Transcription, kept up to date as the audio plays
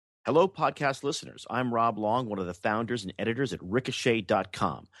Hello, podcast listeners. I'm Rob Long, one of the founders and editors at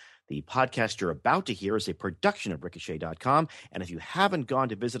Ricochet.com. The podcast you're about to hear is a production of Ricochet.com, and if you haven't gone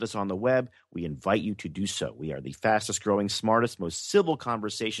to visit us on the web, we invite you to do so. We are the fastest growing, smartest, most civil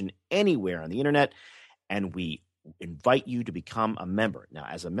conversation anywhere on the internet, and we invite you to become a member. Now,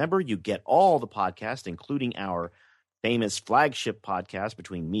 as a member, you get all the podcasts, including our famous flagship podcast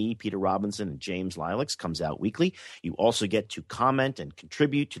between me, Peter Robinson, and James Lilacs, comes out weekly. You also get to comment and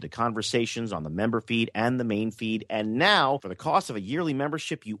contribute to the conversations on the member feed and the main feed. And now, for the cost of a yearly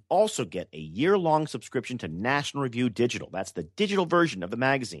membership, you also get a year-long subscription to National Review Digital. That's the digital version of the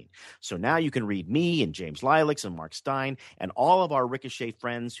magazine. So now you can read me and James Lilacs and Mark Stein and all of our Ricochet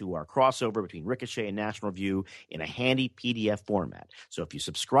friends who are crossover between Ricochet and National Review in a handy PDF format. So if you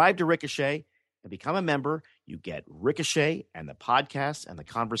subscribe to Ricochet and become a member, you get Ricochet and the podcasts and the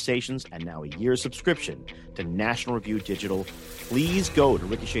conversations and now a year's subscription to National Review Digital. Please go to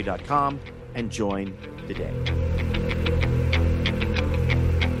Ricochet.com and join today.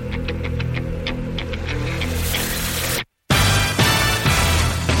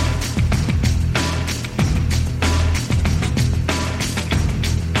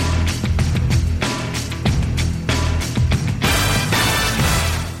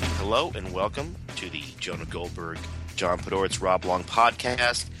 Hello and welcome to the Jonah Goldberg, John Podhoretz, Rob Long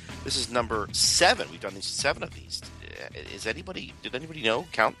podcast. This is number 7. We've done 7 of these. Did anybody know?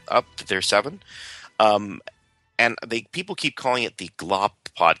 Count up that there's 7. And people keep calling it the Glop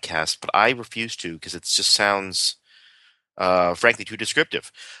podcast, but I refuse to because it just sounds, frankly, too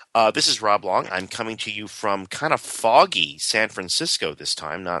descriptive. This is Rob Long. I'm coming to you from kind of foggy San Francisco this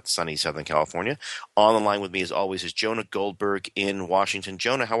time, not sunny Southern California. On the line with me, as always, is Jonah Goldberg in Washington.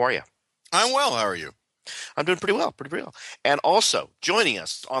 Jonah, how are you? I'm well. How are you? I'm doing pretty well. And also joining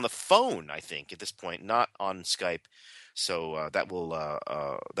us on the phone, I think, at this point, not on Skype. So that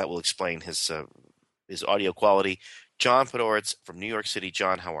will explain his audio quality. John Podhoretz from New York City.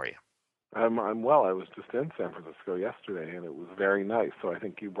 John, how are you? I'm well. I was just in San Francisco yesterday, and it was very nice. So I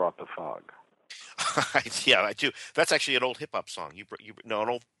think you brought the fog. Yeah, I do. That's actually an old hip hop song. An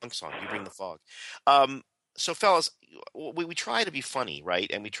old punk song. You bring the fog. So, fellas, we try to be funny, right?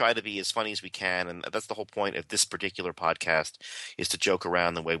 And we try to be as funny as we can. And that's the whole point of this particular podcast, is to joke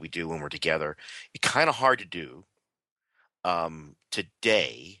around the way we do when we're together. It's kind of hard to do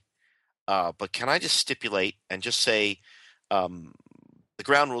today. But can I just stipulate and just say the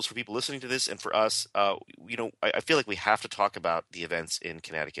ground rules for people listening to this and for us? I feel like we have to talk about the events in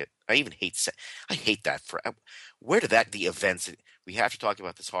Connecticut. I hate that. Where did the events? We have to talk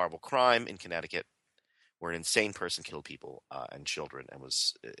about this horrible crime in Connecticut, where an insane person killed people and children and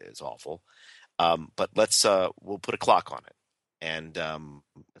is awful. But we'll put a clock on it. And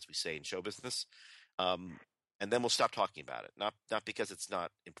as we say in show business, and then we'll stop talking about it. Not because it's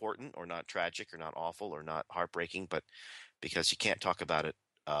not important or not tragic or not awful or not heartbreaking, but because you can't talk about it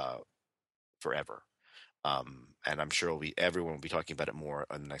forever. And I'm sure everyone will be talking about it more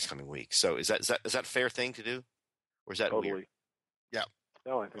in the next coming week. So is that a fair thing to do? Or is that totally weird? Yeah.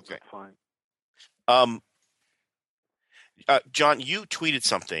 No, I think that's fine. John, you tweeted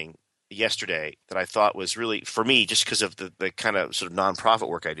something yesterday that I thought was really, for me, just because of the kind of sort of nonprofit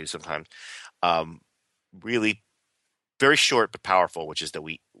work I do sometimes, really very short but powerful, which is that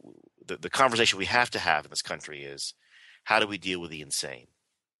the conversation we have to have in this country is, how do we deal with the insane?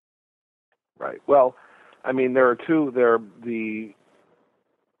 Right. Well, I mean, there are two. There are the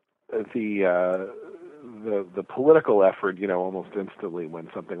political effort, almost instantly when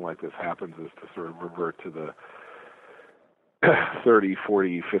something like this happens, is to sort of revert to the 30,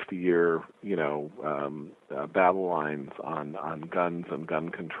 40, 50-year, battle lines on guns and gun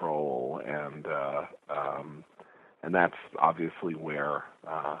control, and that's obviously where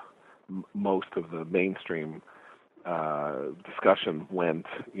most of the mainstream discussion went,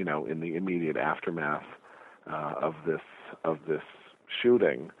 in the immediate aftermath of this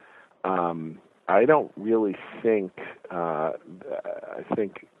shooting. I don't really think. I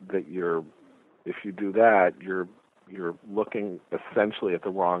think that if you do that, you're looking essentially at the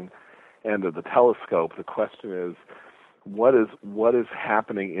wrong end of the telescope. The question is, what is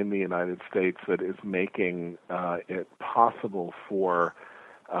happening in the United States that is making it possible for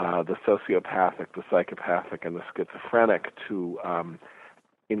the sociopathic, the psychopathic, and the schizophrenic to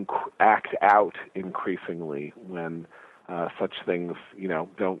act out increasingly when such things,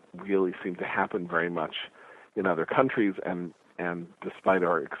 don't really seem to happen very much in other countries, and despite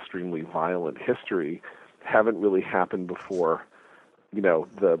our extremely violent history, haven't really happened before,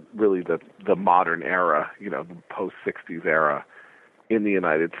 the modern era, the post-60s era in the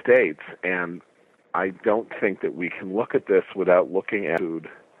United States. And I don't think that we can look at this without looking at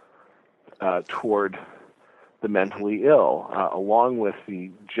toward the mentally ill, along with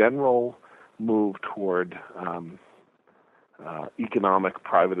the general move toward economic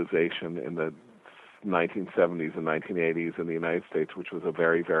privatization in the 1970s and 1980s in the United States, which was a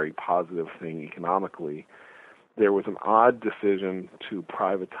very, very positive thing economically. There was an odd decision to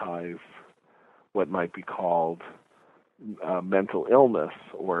privatize what might be called mental illness,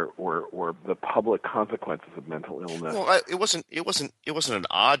 or the public consequences of mental illness. Well, it wasn't an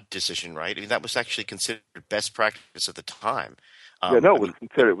odd decision, right? I mean, that was actually considered best practice at the time. It was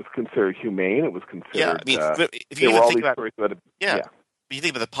considered humane. It was considered. Yeah, I mean, if you there were even all think these about stories about it. yeah, you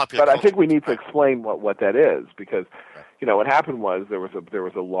think about the popular. But I think we need to explain what that is, because right. What happened was there was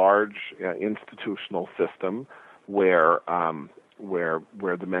a large institutional system where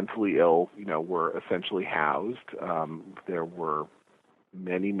the mentally ill were essentially housed. There were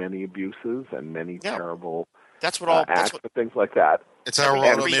many abuses and many terrible acts and things like that. It's how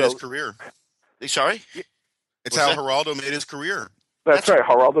Geraldo made his career. Sorry? It's how Geraldo made his career. That's right.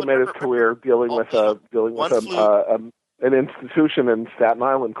 Geraldo made his career dealing with an institution in Staten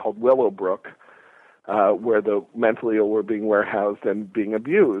Island called Willowbrook, where the mentally ill were being warehoused and being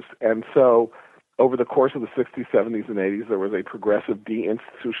abused. And so over the course of the 60s, 70s, and 80s, there was a progressive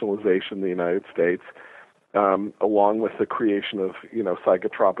deinstitutionalization in the United States, along with the creation of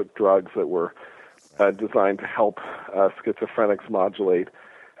psychotropic drugs that were designed to help schizophrenics modulate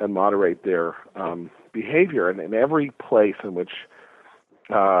and moderate their behavior. And in every place in which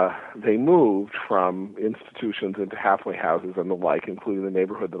they moved, from institutions into halfway houses and the like, including the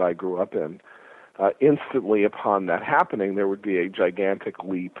neighborhood that I grew up in, instantly upon that happening, there would be a gigantic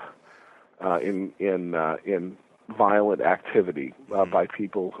leap in violent activity by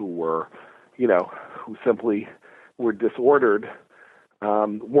people who were, who simply were disordered,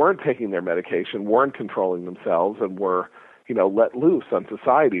 weren't taking their medication, weren't controlling themselves, and were, let loose on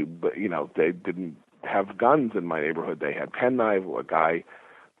society. But they didn't have guns in my neighborhood. They had penknife.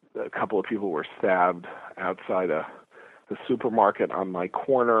 A couple of people were stabbed outside the supermarket on my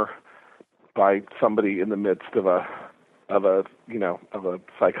corner by somebody in the midst of a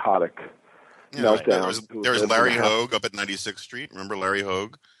psychotic meltdown. There was Larry Hogue up at 96th Street. Remember Larry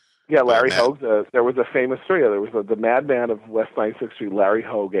Hogue? Yeah, Larry Hogue. There was a famous story. There was the madman of West 96th Street, Larry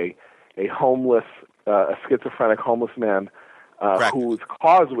Hogue, a homeless, a schizophrenic homeless man whose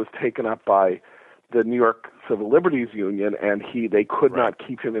cause was taken up by the New York Civil Liberties Union, and they could not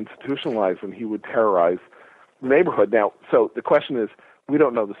keep him institutionalized, and he would terrorize the neighborhood. Now, so the question is, we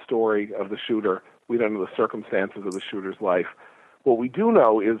don't know the story of the shooter. We don't know the circumstances of the shooter's life. What we do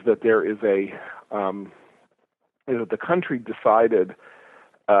know is that there is the country decided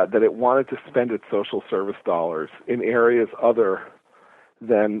that it wanted to spend its social service dollars in areas other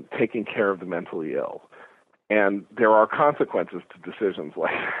than taking care of the mentally ill. And there are consequences to decisions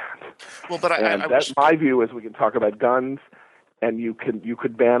like that. Well, but my view is we can talk about guns, and you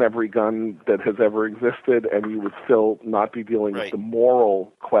could ban every gun that has ever existed, and you would still not be dealing with the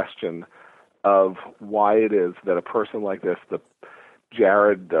moral question of why it is that a person like this, the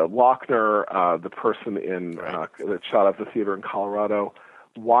Jared Lochner, the person that shot up the theater in Colorado,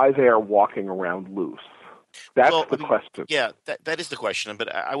 why they are walking around loose. That's the question. Yeah, that is the question.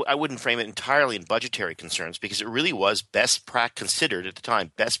 But I wouldn't frame it entirely in budgetary concerns, because it really was considered at the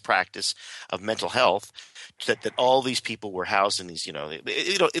time best practice of mental health that all these people were housed in these.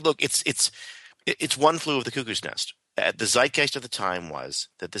 Look, it's one flew of the cuckoo's nest. The zeitgeist of the time was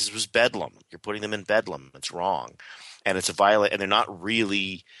that this was bedlam. You're putting them in bedlam. It's wrong, and it's and they're not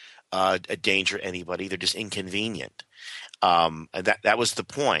really a danger to anybody. They're just inconvenient. And that was the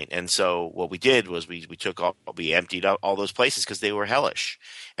point. And so what we did was we emptied out all those places because they were hellish.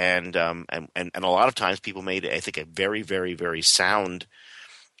 And a lot of times people made, I think, a very, very, very sound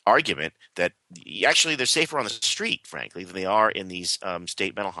argument that actually they're safer on the street, frankly, than they are in these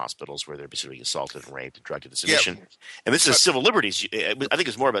state mental hospitals where they're basically assaulted and raped and drugged into submission. Yeah. And this is civil liberties. I think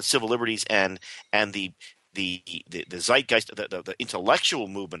it's more about civil liberties and the zeitgeist, the intellectual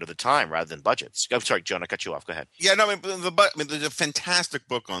movement of the time, rather than budgets. I'm sorry, John, I cut you off. Go ahead. Yeah, no, there's a fantastic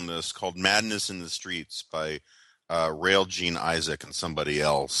book on this called "Madness in the Streets" by Rael Jean Isaac and somebody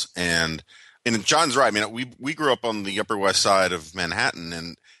else. And John's right. I mean, we grew up on the Upper West Side of Manhattan,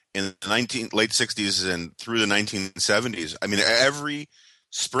 and in the late '60s and through the 1970s. I mean, every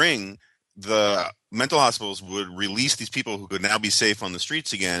spring the mental hospitals would release these people who could now be safe on the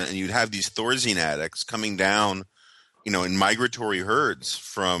streets again, and you'd have these Thorazine addicts coming down, in migratory herds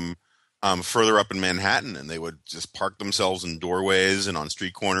from further up in Manhattan, and they would just park themselves in doorways and on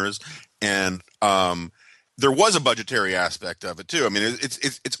street corners. And there was a budgetary aspect of it too. I mean,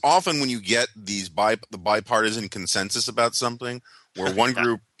 it's often when you get the bipartisan consensus about something, where one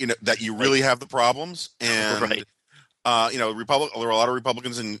group, that you really have the problems, and Right. there were a lot of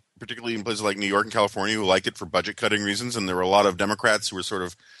Republicans, particularly in places like New York and California, who liked it for budget cutting reasons, and there were a lot of Democrats who were sort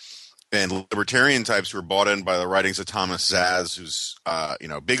of and libertarian types who were bought in by the writings of Thomas Zaz, who's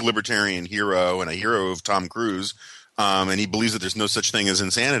a big libertarian hero and a hero of Tom Cruise, and he believes that there's no such thing as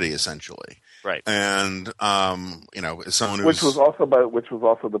insanity, essentially. Right. And as someone who's which was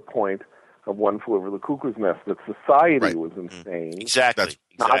also the point of One Flew Over the Cuckoo's Nest, that society was insane. Exactly.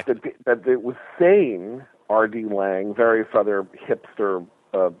 Not that it was sane. R.D. Lang, various other hipster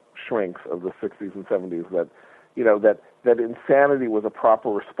shrinks of the 60s and 70s, that insanity was a proper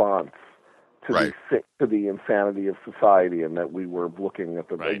response to the insanity of society, and that we were looking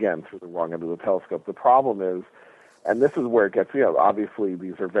at again through the wrong end of the telescope. The problem is, and this is where it gets, obviously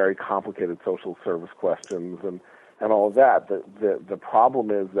these are very complicated social service questions and all of that. The problem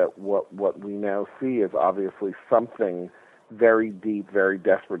is that what we now see is obviously something very deep, very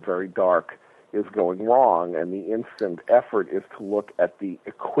desperate, very dark is going wrong, and the instant effort is to look at the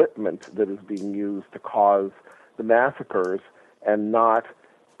equipment that is being used to cause the massacres, and not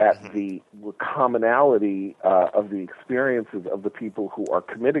at the commonality of the experiences of the people who are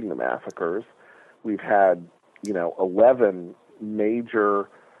committing the massacres. We've had, 11 major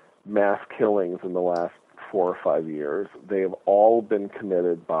mass killings in the last 4 or 5 years. They have all been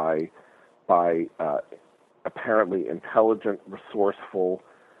committed by apparently intelligent, resourceful,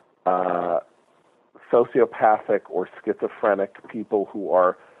 sociopathic or schizophrenic people who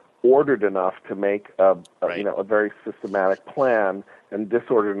are ordered enough to make a very systematic plan, and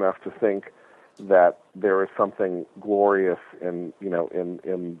disordered enough to think that there is something glorious in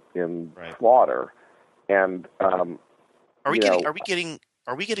slaughter. And are we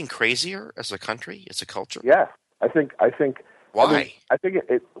getting crazier as a country, as a culture? Yes, I think. Why? I think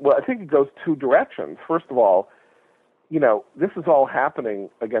it goes two directions. First of all, this is all happening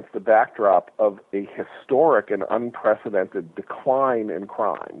against the backdrop of a historic and unprecedented decline in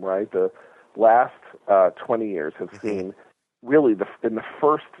crime, right? The last 20 years have seen, really, in the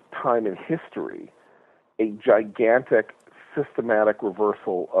first time in history, a gigantic, systematic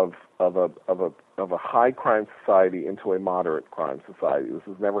reversal of a high crime society into a moderate crime society. This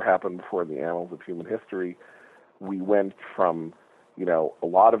has never happened before in the annals of human history. We went from a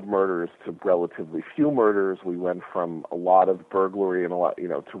lot of murders to relatively few murders. We went from a lot of burglary and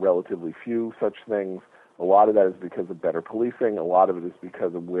to relatively few such things. A lot of that is because of better policing. A lot of it is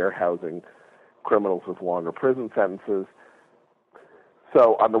because of warehousing criminals with longer prison sentences.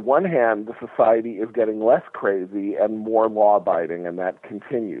 So on the one hand, the society is getting less crazy and more law-abiding, and that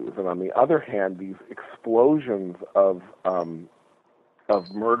continues. And on the other hand, these explosions of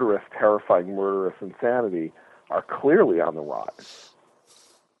murderous, terrifying murderous insanity are clearly on the rise.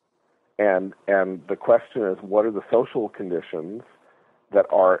 And the question is, what are the social conditions that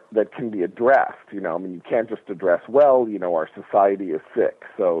can be addressed? You can't just address, our society is sick,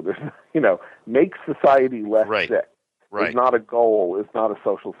 so there's make society less sick. Right. It's not a goal. It's not a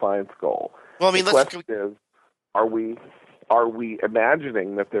social science goal. Well, the question is, are we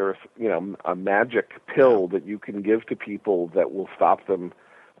imagining that there's a magic pill that you can give to people that will stop them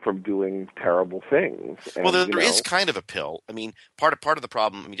from doing terrible things? And, well, there is kind of a pill. I mean, part of the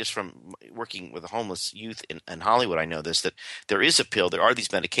problem, just from working with the homeless youth in Hollywood, I know this, that there is a pill. There are these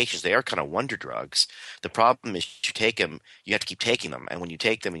medications. They are kind of wonder drugs. The problem is you take them, you have to keep taking them. And when you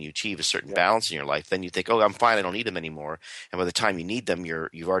take them and you achieve a certain balance in your life, then you think, oh, I'm fine, I don't need them anymore. And by the time you need them,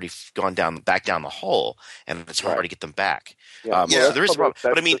 you've already gone back down the hole, and it's hard to get them back. So there is a problem.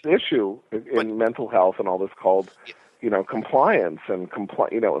 That's but I mean, the issue in mental health and all this called compliance and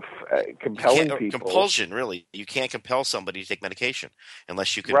compelling people. Compulsion, really. You can't compel somebody to take medication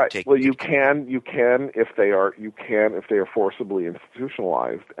unless you can take. Well, you can if they are forcibly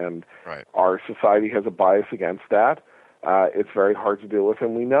institutionalized, and our society has a bias against that. It's very hard to deal with,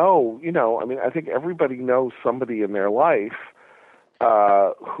 and we know, I think everybody knows somebody in their life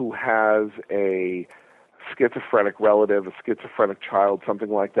who has a schizophrenic relative, a schizophrenic child,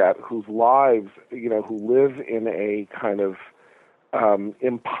 something like that, whose lives, who live in a kind of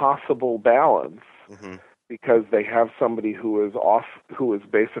impossible balance because they have somebody who is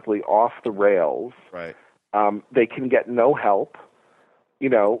basically off the rails. Right. They can get no help.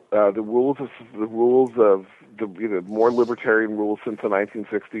 The rules of the more libertarian rules since the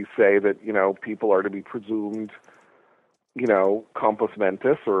 1960s say that people are to be presumed compos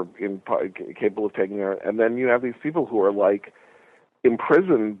mentis, or capable of taking it. And then you have these people who are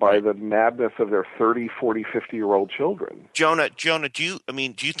imprisoned by the madness of their 30, 40, 50-year-old children. Jonah, do you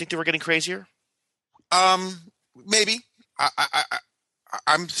think they were getting crazier? Maybe.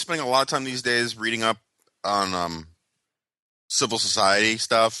 I'm spending a lot of time these days reading up on civil society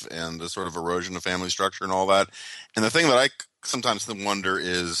stuff and the sort of erosion of family structure and all that. And the thing that I sometimes wonder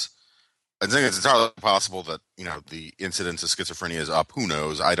is, I think it's entirely possible that, the incidence of schizophrenia is up. Who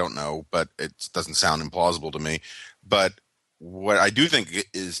knows? I don't know, but it doesn't sound implausible to me. But what I do think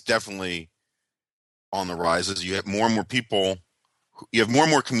is definitely on the rise is you have more and more people, you have more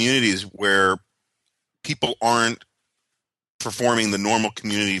and more communities where people aren't performing the normal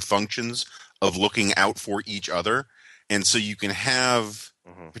community functions of looking out for each other. And so you can have,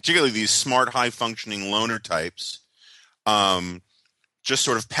 particularly these smart, high-functioning loner types, just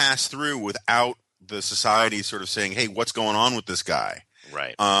sort of pass through without the society sort of saying, hey, what's going on with this guy?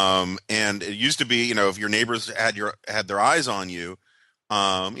 Right. And it used to be, if your neighbors had their eyes on you,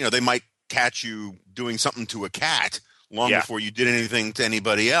 they might catch you doing something to a cat long before you did anything to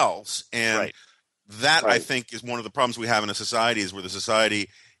anybody else. And that, I think, is one of the problems we have in a society, is where the society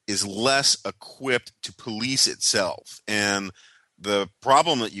is less equipped to police itself. And the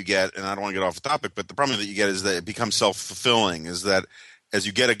problem that you get, and I don't want to get off the topic, but the problem that you get is that it becomes self-fulfilling, is that as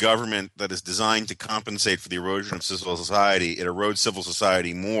you get a government that is designed to compensate for the erosion of civil society, it erodes civil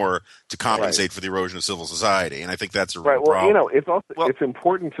society more to compensate for the erosion of civil society. And I think that's a real problem. It's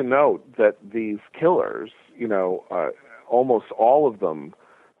important to note that these killers, almost all of them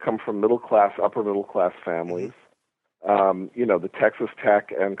come from upper middle class families. The Texas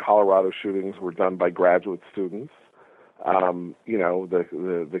Tech and Colorado shootings were done by graduate students.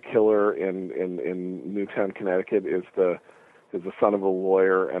 The killer in Newtown, Connecticut is the son of a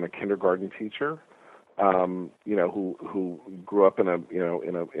lawyer and a kindergarten teacher, who grew up in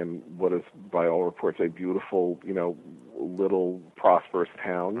what is by all reports a beautiful, little prosperous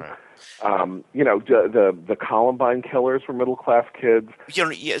town. Right. The Columbine killers were middle class kids.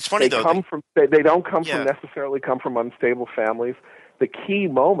 It's funny they don't necessarily come from unstable families. The key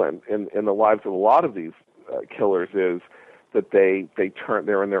moment in the lives of a lot of these killers is that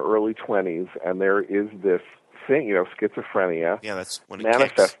they're in their early 20s, and there is this thing, schizophrenia. Yeah, that's when it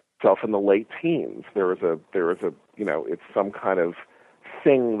manifests itself in the late teens. There is a it's some kind of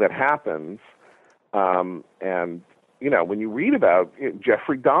thing that happens, and when you read about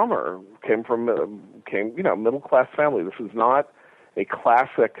Jeffrey Dahmer came middle class family. This is not a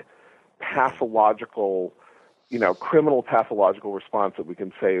classic pathological, criminal pathological response that we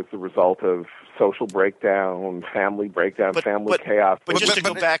can say is the result of social breakdown, family breakdown, chaos. But just to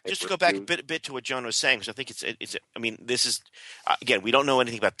go back a bit to what Jonah was saying, because I think it's. I mean, this is again, we don't know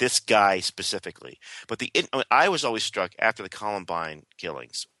anything about this guy specifically, but I was always struck after the Columbine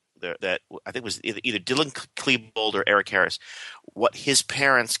killings that I think it was either Dylan Klebold or Eric Harris, what his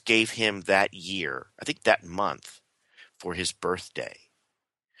parents gave him that year, I think that month, for his birthday.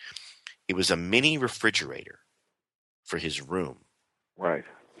 It was a mini refrigerator for his room. Right.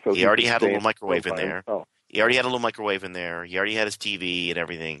 So he already had a little microwave in there. He already had his TV and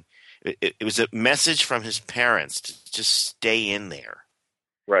everything. It was a message from his parents to just stay in there.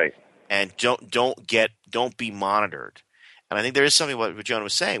 Right. And don't be monitored. And I think there is something what Jonah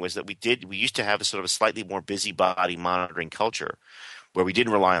was saying was that we used to have a sort of a slightly more busybody monitoring culture where we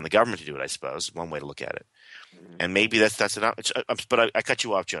didn't rely on the government to do it, I suppose, one way to look at it. And maybe that's it. But I cut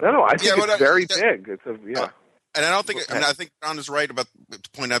you off, Jonah. No, I think it's very big. And I don't think I think John is right to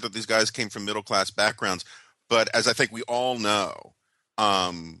point out that these guys came from middle class backgrounds. But as I think we all know,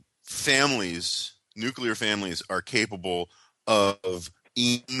 nuclear families are capable of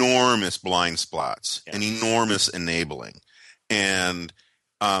enormous blind spots and enormous enabling. And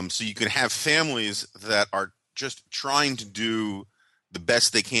so you can have families that are just trying to do the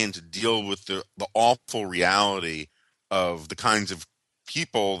best they can to deal with the awful reality of the kinds of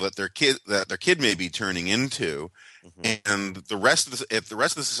people that their kid may be turning into, and the rest of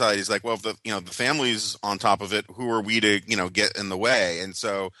the society is like, well, if the family's on top of it, who are we to get in the way? And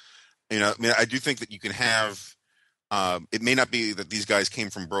so I do think that you can have it may not be that these guys came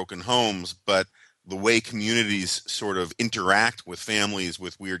from broken homes, but the way communities sort of interact with families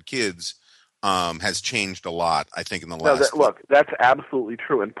with weird kids has changed a lot, I think, in the last. Look, that's absolutely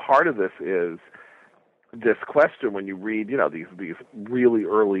true, and part of this is this question when you read, these really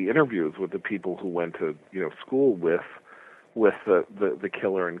early interviews with the people who went to school with the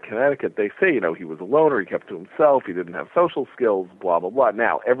killer in Connecticut. They say he was a loner, he kept to himself, he didn't have social skills, blah blah blah.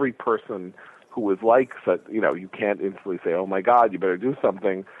 Now every person who is like such, you can't instantly say, oh my God, you better do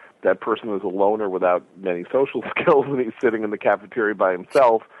something. That person is a loner without many social skills, and he's sitting in the cafeteria by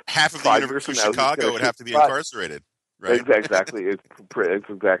himself. Half of the University of Chicago would have to be incarcerated, right? Exactly, it's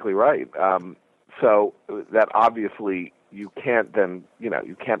exactly right. So that obviously you can't then,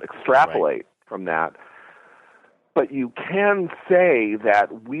 you can't extrapolate from that. But you can say that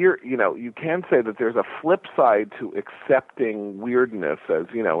you can say that there's a flip side to accepting weirdness as,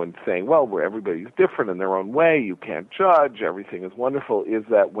 and saying, well, where everybody's different in their own way, you can't judge, everything is wonderful, is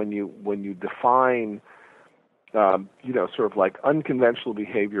that when you define, sort of like unconventional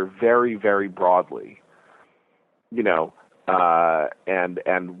behavior very, very broadly,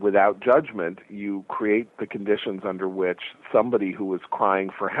 and without judgment, you create the conditions under which somebody who is crying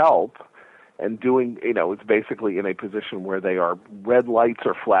for help and doing, it's basically in a position where they are, red lights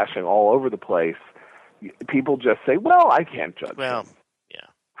are flashing all over the place. People just say, well, I can't judge them. Yeah.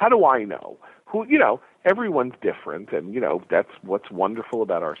 How do I know? Everyone's different, and, that's what's wonderful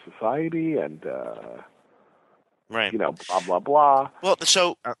about our society, and, right. Blah, blah, blah. Well,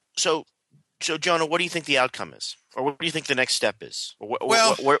 so Jonah, what do you think the outcome is? Or what do you think the next step is?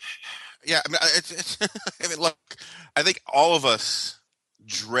 Yeah, I mean, it's I mean, look, I think all of us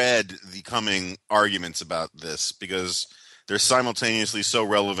dread the coming arguments about this because they're simultaneously so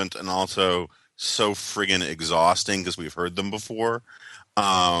relevant and also so friggin' exhausting because we've heard them before.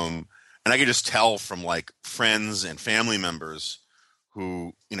 And I can just tell from like friends and family members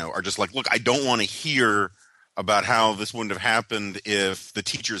who, are just like, look, I don't want to hear about how this wouldn't have happened if the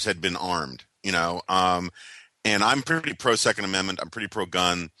teachers had been armed, and I'm pretty pro Second Amendment. I'm pretty pro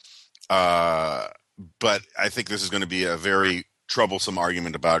gun. But I think this is going to be a very troublesome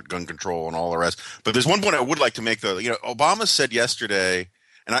argument about gun control and all the rest. But there's one point I would like to make, though. Obama said yesterday,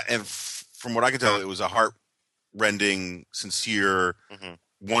 and from what I can tell, it was a heart-rending, sincere,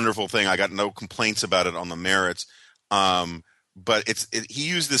 wonderful thing. I got no complaints about it on the merits. But he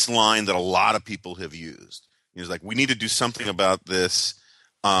used this line that a lot of people have used. He was like, we need to do something about this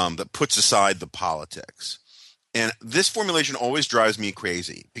that puts aside the politics. And this formulation always drives me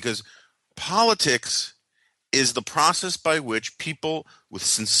crazy because politics is the process by which people with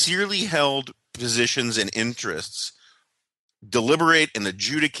sincerely held positions and interests deliberate and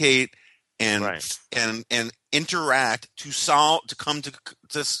adjudicate and interact to come to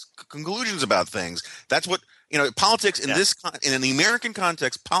conclusions about things. That's what politics in in the American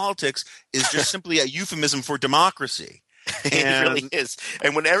context. Politics is just simply a euphemism for democracy. It really is.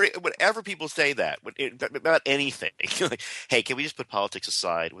 And whenever people say that about anything, like, hey, can we just put politics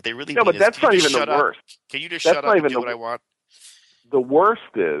aside? What they really mean but is, that's not even the worst. Can you just shut up and do what I want? The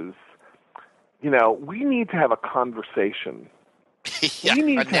worst is, we need to have a conversation. Yeah, we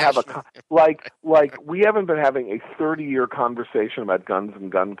need to have we haven't been having a 30-year conversation about guns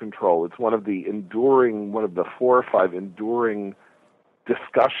and gun control. It's one of the 4 or 5 enduring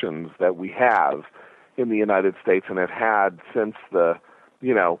discussions that we have in the United States and have had since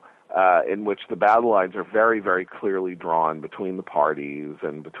in which the battle lines are very, very clearly drawn between the parties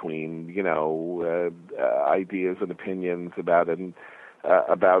and between, ideas and opinions about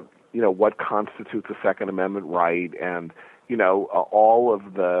what constitutes a Second Amendment right, and all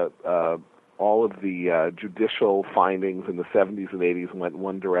of the judicial findings in the 70s and 80s went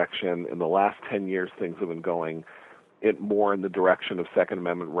one direction. In the last 10 years, things have been going more in the direction of Second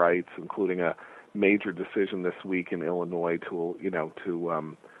Amendment rights, including a major decision this week in Illinois to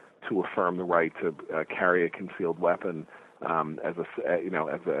affirm the right to carry a concealed weapon as a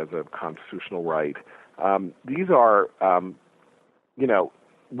constitutional right. These are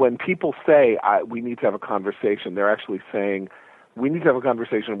when people say we need to have a conversation, they're actually saying we need to have a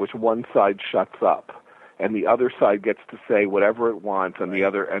conversation in which one side shuts up and the other side gets to say whatever it wants, and the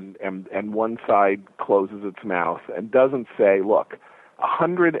other and one side closes its mouth and doesn't say, look,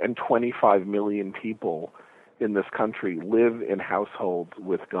 125 million people in this country live in households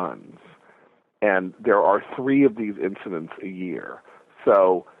with guns, and there are 3 of these incidents a year.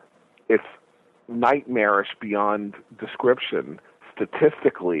 So it's nightmarish beyond description.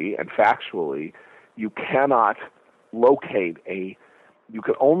 Statistically and factually, you can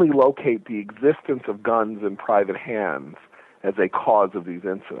only locate the existence of guns in private hands as a cause of these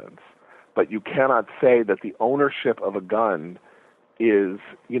incidents. But you cannot say that the ownership of a gun is,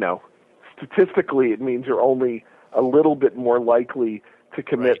 statistically it means you're only a little bit more likely to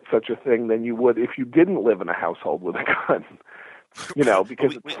commit such a thing than you would if you didn't live in a household with a gun.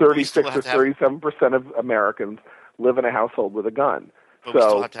 Because 36 or 37% of Americans live in a household with a gun. But we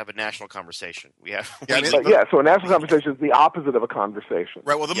still have to have a national conversation. So a national conversation is the opposite of a conversation.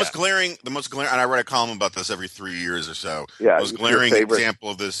 Right. Well, the most glaring, and I write a column about this every 3 years or so. Yeah, the most glaring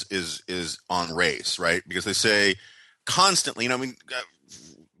example of this is on race, right? Because they say constantly, the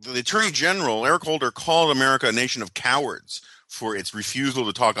Attorney General, Eric Holder, called America a nation of cowards for its refusal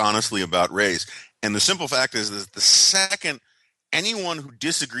to talk honestly about race. And the simple fact is that the second anyone who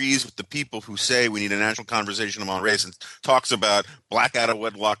disagrees with the people who say we need a national conversation on race and talks about black out of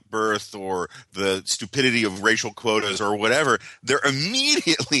wedlock birth or the stupidity of racial quotas or whatever, they're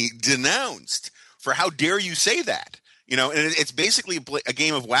immediately denounced for how dare you say that. You know, and it's basically a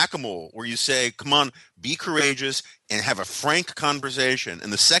game of whack-a-mole where you say, come on, be courageous and have a frank conversation.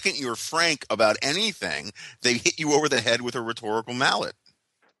 And the second you're frank about anything, they hit you over the head with a rhetorical mallet.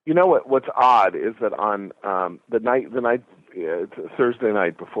 You know what's odd is that on the night Thursday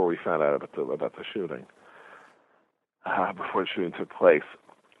night before we found out about the shooting, before the shooting took place,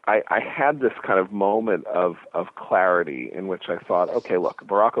 I had this kind of moment of clarity in which I thought, okay, look,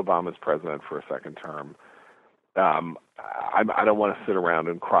 Barack Obama is president for a second term. I don't want to sit around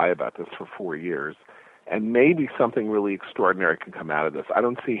and cry about this for 4 years, and maybe something really extraordinary can come out of this. I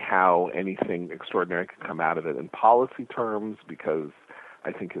don't see how anything extraordinary can come out of it in policy terms, because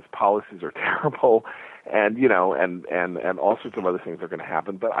I think his policies are terrible, and and all sorts of other things are going to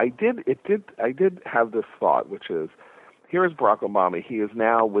happen. But I did have this thought, which is, here is Barack Obama. He is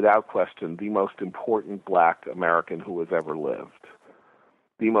now, without question, the most important black American who has ever lived.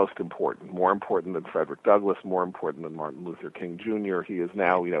 The most important, more important than Frederick Douglass, more important than Martin Luther King Jr. He is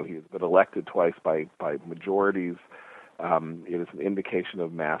now, he's been elected twice by majorities. It is an indication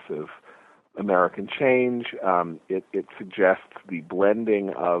of massive American change. It suggests the blending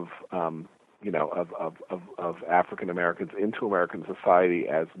of African Americans into American society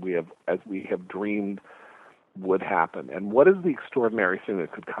as we have dreamed would happen. And what is the extraordinary thing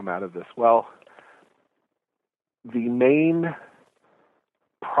that could come out of this? Well, the main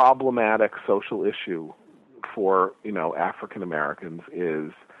problematic social issue for African Americans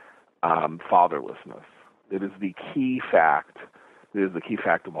is fatherlessness. It is the key fact. It is the key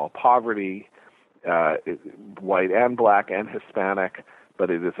fact of all poverty, white and black and Hispanic, but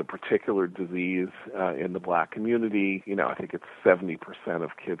it is a particular disease in the black community. I think it's 70%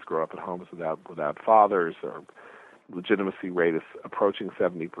 of kids grow up in homes without fathers, or legitimacy rate is approaching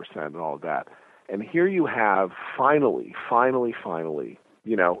 70% and all of that. And here you have finally,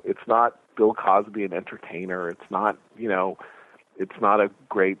 it's not Bill Cosby, an entertainer. It's not, it's not a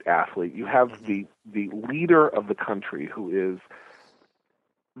great athlete. You have the leader of the country who is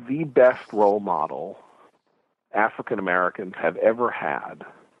the best role model African Americans have ever had.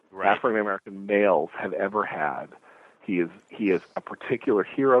 Right. African American males have ever had. He is a particular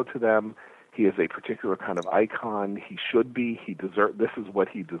hero to them. He is a particular kind of icon. He should be. This is what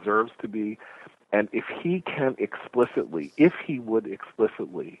he deserves to be. And if he would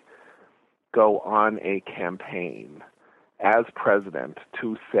explicitly go on a campaign as president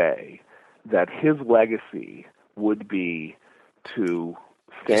to say that his legacy would be to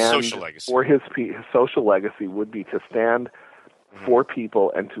stand for his social legacy would be to stand for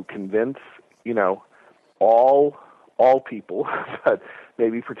people and to convince, all people, but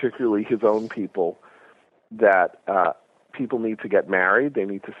maybe particularly his own people, that people need to get married. They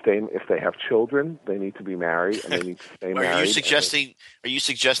need to stay. If they have children, they need to be married, and they need to stay married. Are you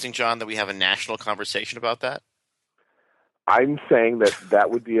suggesting, John, that we have a national conversation about that? I'm saying that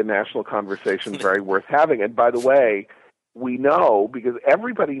would be a national conversation very worth having. And by the way, we know, because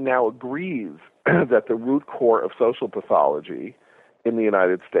everybody now agrees that the root core of social pathology in the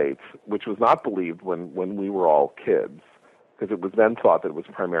United States, which was not believed when we were all kids, because it was then thought that it was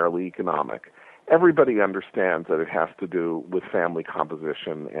primarily economic. Everybody understands that it has to do with family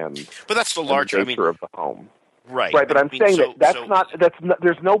composition but that's the larger nature of the home. Right. But I'm saying that's not.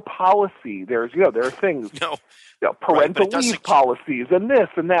 There's no policy. There are things. No. Parental leave policies and this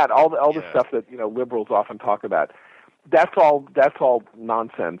and that. All the stuff that liberals often talk about. That's all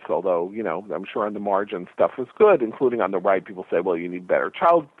nonsense. Although I'm sure on the margin stuff was good, including on the right. People say, well, you need better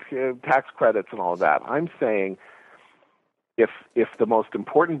child tax credits and all of that. I'm saying, if the most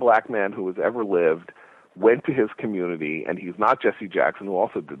important black man who has ever lived went to his community, and he's not Jesse Jackson, who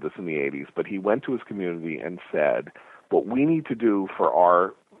also did this in the 80s, but he went to his community and said, what we need to do for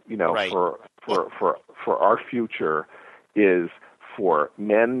our, for our future is for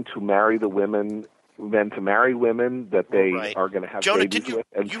men to marry women that they are going to have Jonah, babies with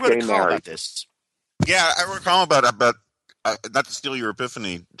and you stay wrote a married. about this. Yeah, I wrote a column about not to steal your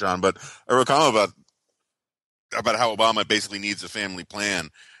epiphany, John, but I wrote a column about how Obama basically needs a family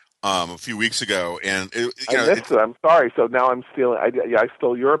plan a few weeks ago, and I missed it. I'm sorry. So now I'm stealing. I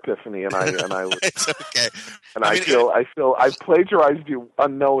stole your epiphany, and I it's okay. And I feel I plagiarized you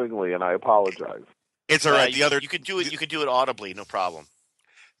unknowingly, and I apologize. It's all right. You could do it. You could do it audibly, no problem.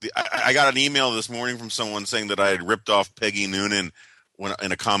 I got an email this morning from someone saying that I had ripped off Peggy Noonan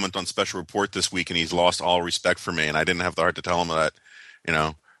in a comment on Special Report this week, and he's lost all respect for me, and I didn't have the heart to tell him that.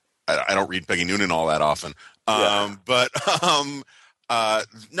 I don't read Peggy Noonan all that often. But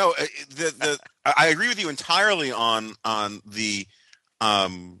no, I agree with you entirely on the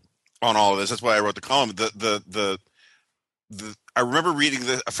on all of this. That's why I wrote the column. I remember reading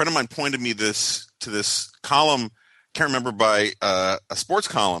this. A friend of mine pointed me to this column. Can't remember, by a sports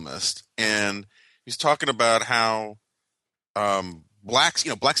columnist, and he's talking about how blacks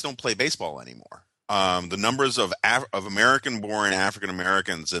don't play baseball anymore. The numbers of American-born African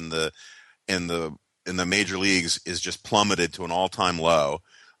Americans in the major leagues is just plummeted to an all-time low.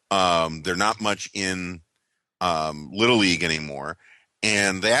 They're not much in Little League anymore.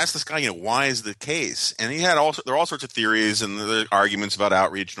 And they asked this guy, why is the case? And there are all sorts of theories and the arguments about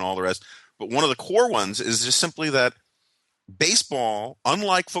outreach and all the rest. But one of the core ones is just simply that baseball,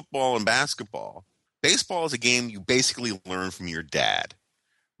 unlike football and basketball, baseball is a game you basically learn from your dad.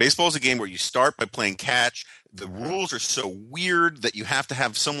 Baseball is a game where you start by playing catch. The rules are so weird that you have to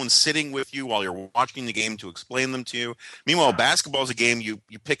have someone sitting with you while you're watching the game to explain them to you. Meanwhile, basketball is a game you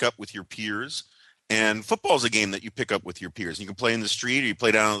pick up with your peers. And football is a game that you pick up with your peers. You can play in the street or you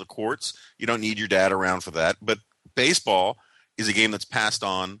play down on the courts. You don't need your dad around for that. But baseball is a game that's passed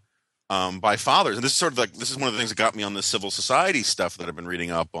on by fathers. And this is this is one of the things that got me on this civil society stuff that I've been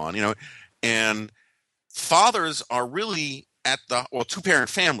reading up on, And fathers are really two-parent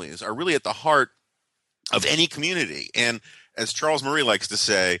families are really at the heart of any community. And as Charles Murray likes to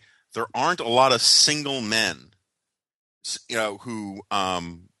say, there aren't a lot of single men, who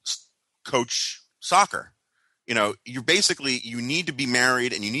coach soccer. You need to be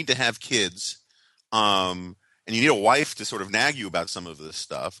married and you need to have kids, and you need a wife to sort of nag you about some of this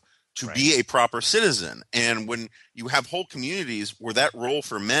stuff to be a proper citizen. And when you have whole communities where that role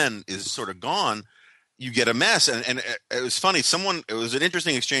for men is sort of gone, you get a mess. And it was funny. It was an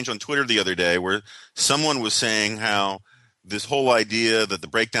interesting exchange on Twitter the other day where someone was saying how this whole idea that the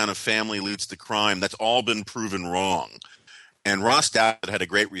breakdown of family leads to crime, that's all been proven wrong. And Ross Douthat had a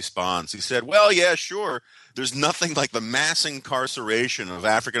great response. He said, well, yeah, sure. There's nothing like the mass incarceration of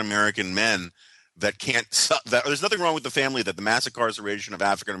African-American men there's nothing wrong with the family that the mass incarceration of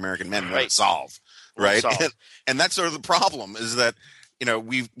African-American men won't solve. Right. And that's sort of the problem is that,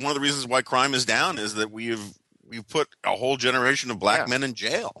 one of the reasons why crime is down is that we've put a whole generation of black men in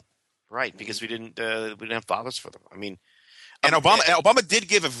jail. Right. Because we didn't have fathers for them. I mean, and Obama did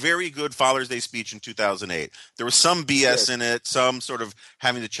give a very good Father's Day speech in 2008. There was some BS in it, some sort of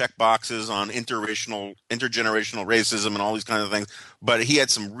having to check boxes on intergenerational racism and all these kinds of things. But he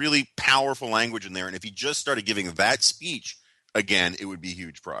had some really powerful language in there. And if he just started giving that speech again, it would be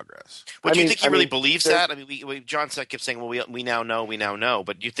huge progress. But do you think he really believes that? I mean, John kept saying, "Well, we now know."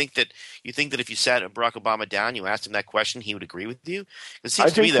 But do you think that if you sat Barack Obama down, you asked him that question, he would agree with you? It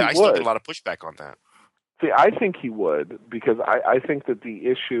seems to me that I still get a lot of pushback on that. See, I think he would, because I think that the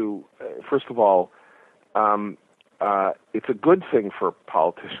issue, first of all, it's a good thing for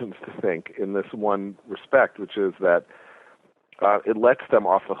politicians to think in this one respect, which is that it lets them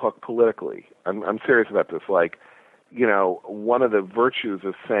off the hook politically. I'm serious about this. One of the virtues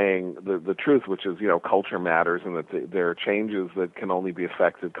of saying the truth, which is, culture matters and that there are changes that can only be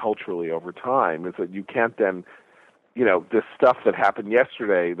affected culturally over time, is that you can't then this stuff that happened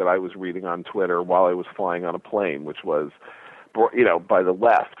yesterday that I was reading on Twitter while I was flying on a plane, which was, by the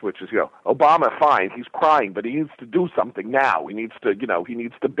left, which is, Obama, fine, he's crying, but he needs to do something now. He needs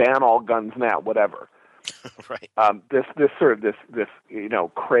to ban all guns now, whatever. Right. This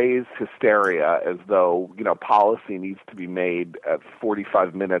crazed hysteria as though, policy needs to be made at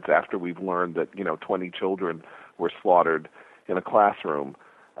 45 minutes after we've learned that, 20 children were slaughtered in a classroom.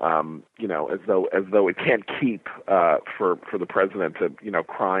 As though it can't keep for the president to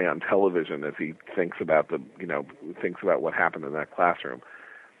cry on television as he thinks about what happened in that classroom.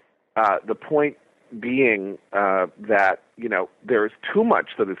 The point being that there is too much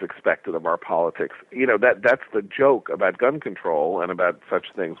that is expected of our politics. That's the joke about gun control and about such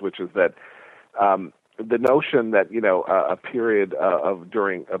things, which is that the notion that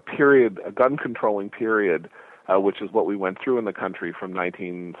a gun controlling period. Which is what we went through in the country from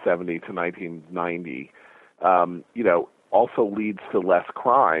 1970 to 1990, also leads to less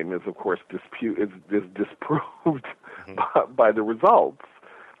crime, is of course disproved by the results.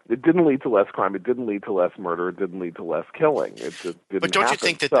 It didn't lead to less crime. It didn't lead to less murder. It didn't lead to less killing. It just didn't But don't happen.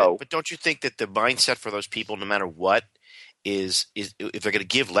 you think that the mindset for those people, no matter what, is if they're going to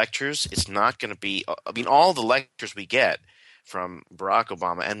give lectures, it's not going to be. I mean, all the lectures we get from Barack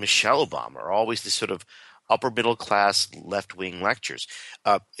Obama and Michelle Obama are always this sort of upper middle class left wing lectures.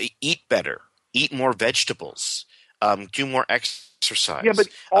 Eat better, eat more vegetables, do more exercise. Yeah, but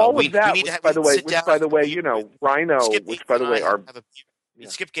all of that, which by the way, Rhino, which by the way mean,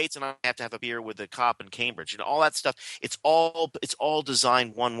 Skip Gates and I have to have a beer with a cop in Cambridge, and all that stuff. It's all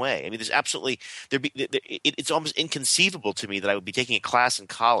designed one way. I mean, there's absolutely it's almost inconceivable to me that I would be taking a class in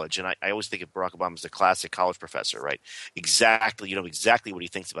college, and I always think of Barack Obama as the classic college professor, right? Exactly, you know exactly what he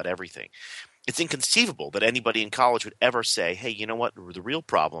thinks about everything. It's inconceivable that anybody in college would ever say, "Hey, you know what? The real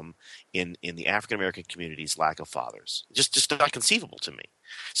problem in the African American community is lack of fathers." Just not conceivable to me.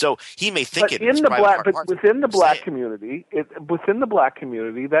 So he may think but it in the black, but within the black community,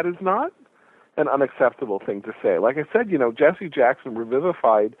 that is not an unacceptable thing to say. Like I said, Jesse Jackson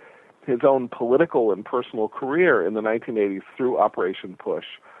revivified his own political and personal career in the 1980s through Operation Push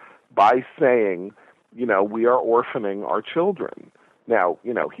by saying, we are orphaning our children. Now,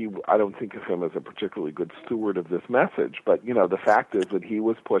 I don't think of him as a particularly good steward of this message, but, the fact is that he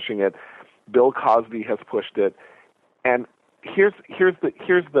was pushing it. Bill Cosby has pushed it. And here's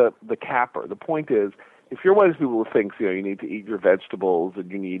the capper. The point is, if you're one of those people who thinks, you need to eat your vegetables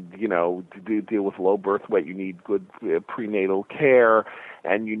and you need, to deal with low birth weight, you need good prenatal care,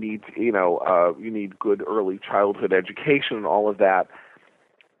 and you need, you need good early childhood education and all of that,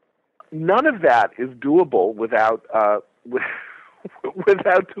 none of that is doable without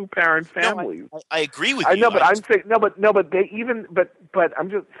without two-parent families. No, I agree with you. I you. know, but I'm saying but they even but I'm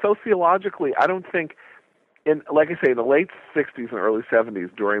just sociologically, I don't think like I say, in the late 60s and early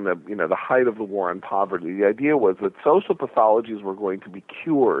 70s, during the the height of the war on poverty, the idea was that social pathologies were going to be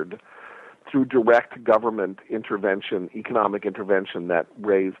cured through direct government intervention, economic intervention that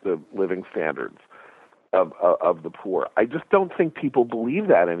raised the living standards of the poor. I just don't think people believe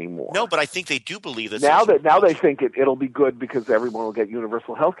that anymore. No, but I think they do believe that. Now they think it'll be good because everyone will get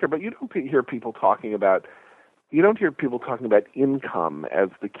universal health care. But you don't hear people talking about income as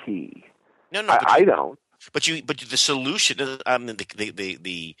the key. No, I don't. But the solution,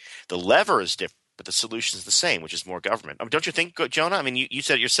 the lever is different, but the solution is the same, which is more government. I mean, don't you think, Jonah? I mean, you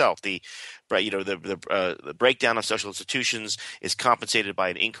said it yourself. The breakdown of social institutions is compensated by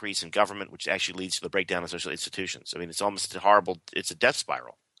an increase in government, which actually leads to the breakdown of social institutions. I mean, it's almost horrible. It's a death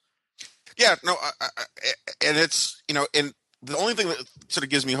spiral. Yeah, no, and it's and the only thing that sort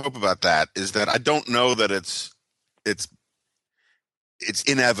of gives me hope about that is that I don't know that it's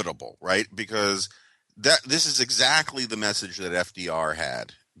inevitable, right? Because this is exactly the message that FDR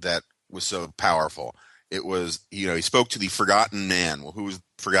had that was so powerful. It was, he spoke to the forgotten man. Well, who was the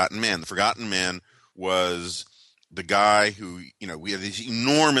forgotten man? The forgotten man was the guy who, we have these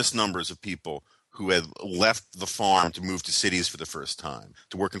enormous numbers of people who had left the farm to move to cities for the first time,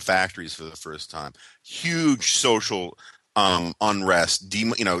 to work in factories for the first time. Huge social unrest,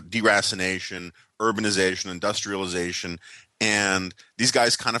 deracination, urbanization, industrialization. And these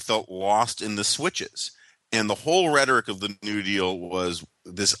guys kind of felt lost in the switches. And the whole rhetoric of the New Deal was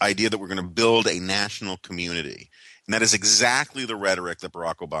this idea that we're going to build a national community. And that is exactly the rhetoric that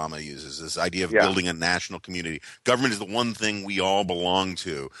Barack Obama uses, this idea of building a national community. Government is the one thing we all belong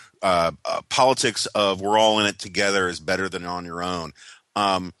to. Politics of we're all in it together is better than on your own.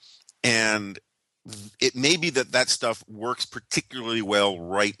 And it may be that stuff works particularly well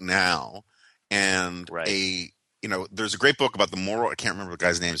right now. And there's a great book about the moral. I can't remember the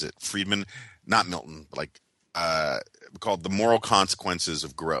guy's name. Is it Friedman? Not Milton, but called "The Moral Consequences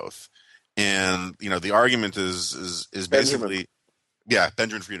of Growth." And the argument is basically,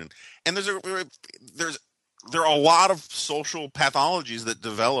 Benjamin Friedman. And there are a lot of social pathologies that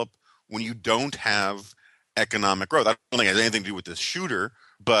develop when you don't have economic growth. I don't think it has anything to do with this shooter,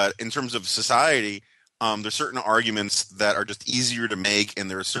 but in terms of society, there's certain arguments that are just easier to make, and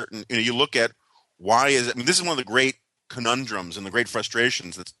there are certain you look at. Why is it? I mean, this is one of the great conundrums and the great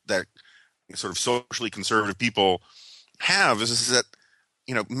frustrations that sort of socially conservative people have is that,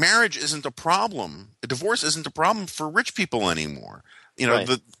 marriage isn't a problem. A divorce isn't a problem for rich people anymore.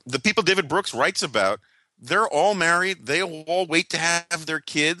 The people David Brooks writes about, they're all married. They all wait to have their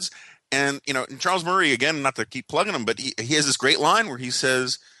kids. And, and Charles Murray, again, not to keep plugging him, but he has this great line where he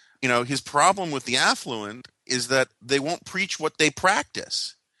says, his problem with the affluent is that they won't preach what they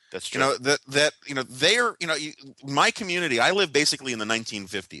practice. That's true. They're, my community, I live basically in the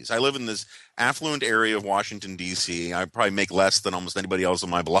 1950s. I live in this affluent area of Washington, D.C. I probably make less than almost anybody else on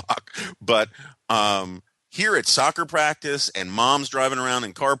my block. But here it's soccer practice and moms driving around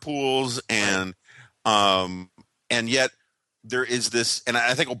in carpools and yet there is this, and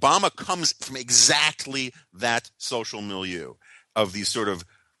I think Obama comes from exactly that social milieu of these sort of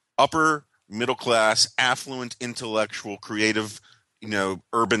upper middle class, affluent, intellectual, creative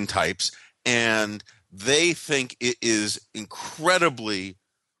urban types, and they think it is incredibly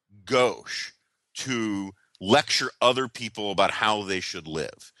gauche to lecture other people about how they should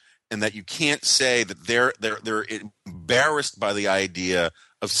live. and that you can't say that they're embarrassed by the idea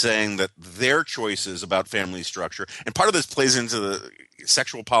of saying that their choices about family structure, and part of this plays into the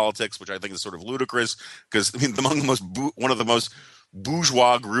sexual politics, which I think is sort of ludicrous, because I mean, one of the most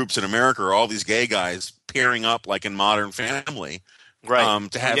bourgeois groups in America are all these gay guys pairing up like in Modern Family,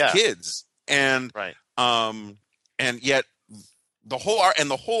 Right. to have kids, and Right. and yet the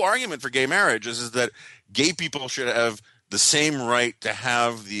whole argument for gay marriage is that gay people should have the same right to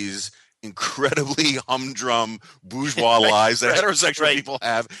have these incredibly humdrum bourgeois lives that heterosexual people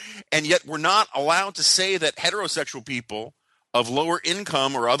have, and yet we're not allowed to say that heterosexual people of lower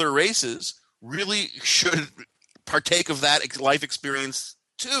income or other races really should partake of that life experience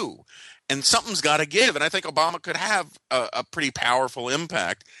too. And something's got to give, and I think Obama could have a pretty powerful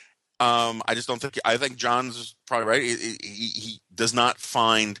impact. I just don't think. I think John's probably right. He does not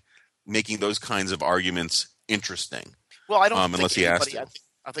find making those kinds of arguments interesting. Well, I don't unless he has to.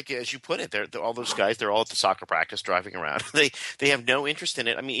 I think, as you put it, they're all those guys. They're all at the soccer practice, driving around. They have no interest in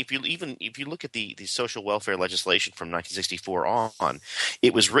it. I mean, if you look at the social welfare legislation from 1964 on,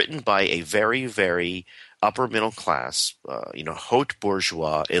 it was written by a very, very upper middle class, haute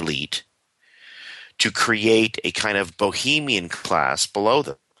bourgeois elite to create a kind of bohemian class below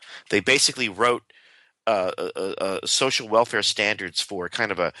them. They basically wrote social welfare standards for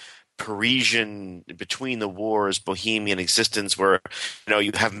kind of a Parisian, between the wars, bohemian existence where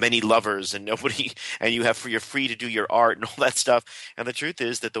you have many lovers and you're free to do your art and all that stuff. And the truth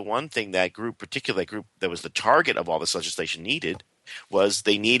is that the one thing that group that was the target of all this legislation needed was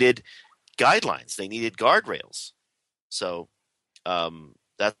they needed guidelines, they needed guardrails. So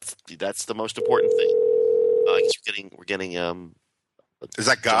that's the most important thing. I guess we're getting is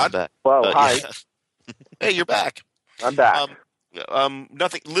that God? Well, hi. Yeah. Hey, you're back. I'm back.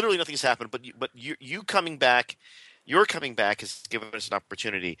 Literally nothing has happened, but you coming back, your coming back has given us an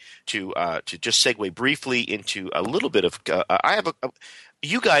opportunity to just segue briefly into a little bit of.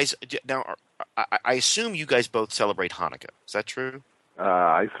 You guys now. I assume you guys both celebrate Hanukkah. Is that true?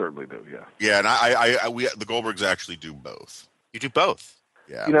 I certainly do. Yeah. Yeah, and the Goldbergs actually do both. You do both.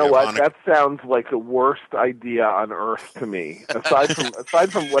 Yeah, you know what? That sounds like the worst idea on earth to me.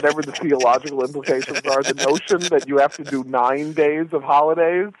 Aside from whatever the theological implications are, the notion that you have to do 9 days of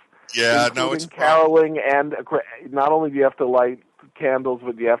holidays, including caroling, and not only do you have to light candles,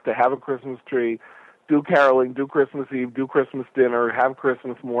 but you have to have a Christmas tree, do caroling, do Christmas Eve, do Christmas dinner, have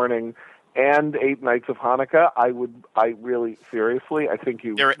Christmas morning, and 8 nights of Hanukkah. I really, seriously, I think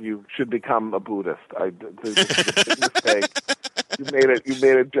you should become a Buddhist. It's a mistake. You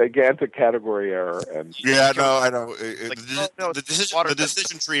made a gigantic category error, and I know. The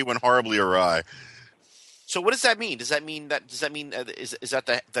decision tree went horribly awry. So what does that mean? Does that mean is that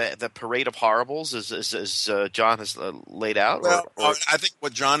the parade of horribles as John has laid out? Well, I think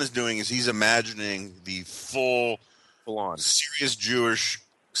what John is doing is he's imagining the full on serious Jewish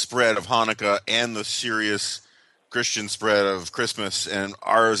spread of Hanukkah and the serious Christian spread of Christmas, and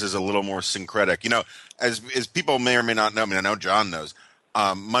ours is a little more syncretic. As people may or may not know, I mean, I know John knows,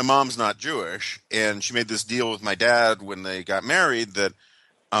 my mom's not Jewish, and she made this deal with my dad when they got married that,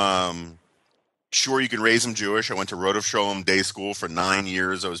 sure, you can raise him Jewish. I went to Rodef Sholem Day School for 9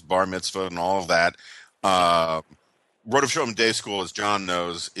 years. I was bar mitzvah and all of that. Rodef Sholem Day School, as John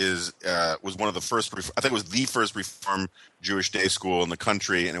knows, was one of the first. I think it was the first Reform Jewish day school in the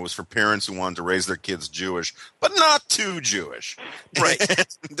country, and it was for parents who wanted to raise their kids Jewish, but not too Jewish. Right?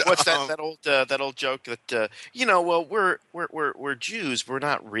 What's that old joke that well, we're Jews, we're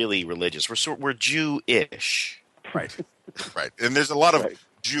not really religious. We're Jew-ish. Right. Right. And there's a lot of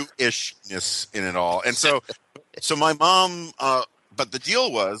Jewishness in it all, and so my mom. But the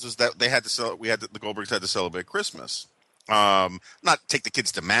deal was that the Goldbergs had to celebrate Christmas. Not take the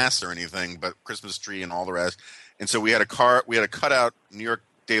kids to mass or anything, but Christmas tree and all the rest. And so we had a cutout New York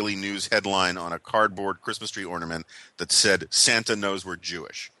Daily News headline on a cardboard Christmas tree ornament that said "Santa knows we're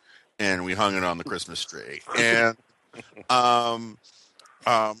Jewish," and we hung it on the Christmas tree. And and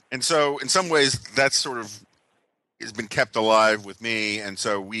so in some ways that sort of has been kept alive with me. And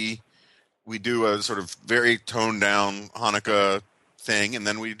so we do a sort of very toned down Hanukkah thing, and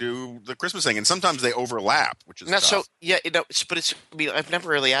then we do the Christmas thing, and sometimes they overlap, which is tough. So but it's. I mean, I've never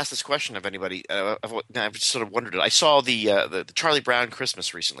really asked this question of anybody. I've just sort of wondered it. I saw the Charlie Brown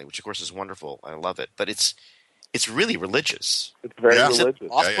Christmas recently, which of course is wonderful. I love it, but it's really religious. It's very religious. Is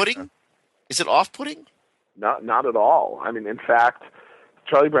it off-putting? Yeah. Is it off-putting? Not at all. I mean, in fact,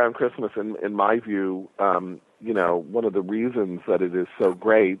 Charlie Brown Christmas, in my view, one of the reasons that it is so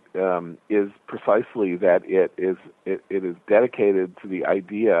great is precisely that it is dedicated to the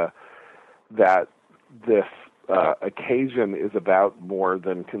idea that this occasion is about more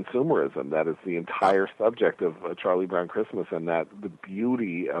than consumerism. That is the entire subject of Charlie Brown Christmas, and that the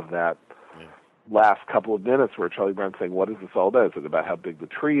beauty of that last couple of minutes where Charlie Brown's saying, what is this all about? Is it about how big the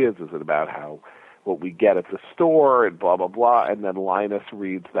tree is? Is it about what we get at the store and blah, blah, blah? And then Linus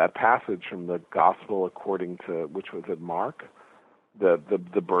reads that passage from the Gospel according to, which was it Mark? The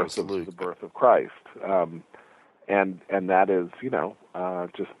birth of Christ. And that is, and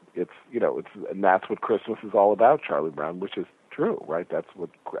that's what Christmas is all about, Charlie Brown, which is true, right? That's what,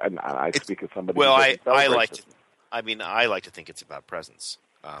 and I speak as somebody. Well, I like to think it's about presents.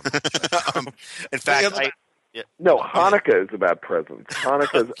 In fact, no, Hanukkah is about presents.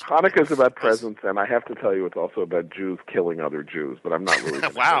 Hanukkah is about presents, and I have to tell you, it's also about Jews killing other Jews. But I'm not really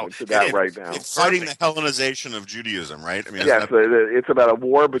going to go into that right now. It's fighting the Hellenization of Judaism, right? I mean, yes, it's about a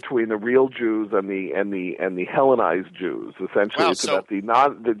war between the real Jews and the Hellenized Jews. Essentially, it's about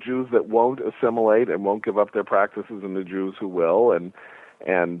the Jews that won't assimilate and won't give up their practices, and the Jews who will, and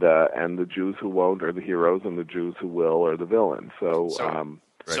the Jews who won't are the heroes, and the Jews who will are the villains.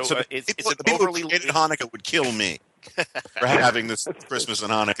 Right. So the people who hated Hanukkah would kill me for having this Christmas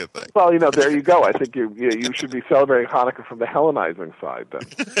and Hanukkah thing. Well, there you go. I think you should be celebrating Hanukkah from the Hellenizing side then.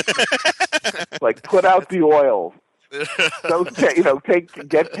 Like, put out the oil. Don't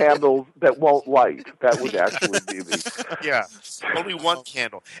get candles that won't light. That would actually be only one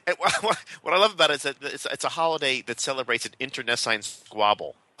candle. And what I love about it is that it's a holiday that celebrates an internecine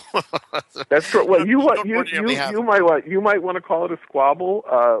squabble. That's true. Well, you might want to call it a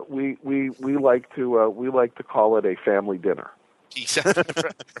squabble. We like to call it a family dinner. Exactly.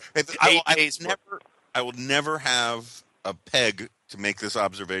 I will never have a peg to make this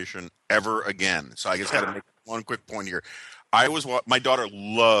observation ever again. So I just got to make one quick point here. My daughter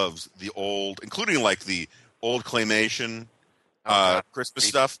loves the old, including like the old claymation Christmas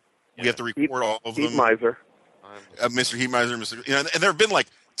stuff. We have to record all of them. Heatmiser. Mr. Heatmiser, and there have been like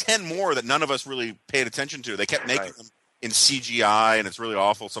 10 more that none of us really paid attention to. They kept making them in CGI, and it's really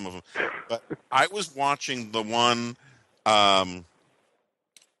awful, some of them. But I was watching the one hosted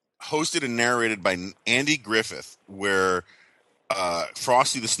and narrated by Andy Griffith, where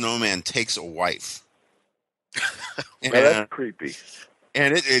Frosty the Snowman takes a wife. And that's creepy.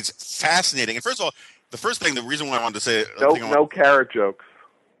 And it's fascinating. And first of all, the reason why I wanted to say no carrot jokes.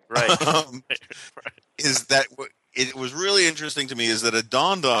 Right. Is that it was really interesting to me is that it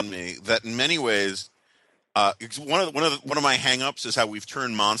dawned on me that in many ways, one of my hang-ups is how we've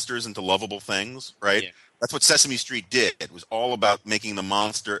turned monsters into lovable things, right? Yeah. That's what Sesame Street did. It was all about making the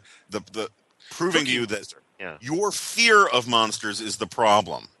monster, the proving to you that your fear of monsters is the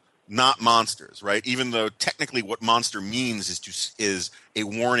problem, not monsters, right? Even though technically what monster means is a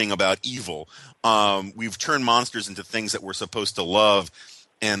warning about evil. We've turned monsters into things that we're supposed to love.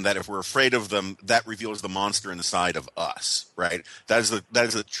 And that if we're afraid of them, that reveals the monster inside of us, right? That is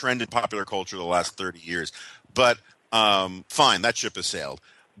the trend in popular culture the last 30 years. But fine, that ship has sailed.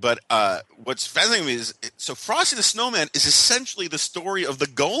 But what's fascinating to me is, so Frosty the Snowman is essentially the story of the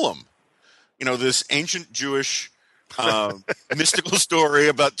Golem. This ancient Jewish mystical story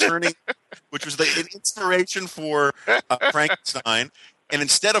about turning, which was the inspiration for Frankenstein. And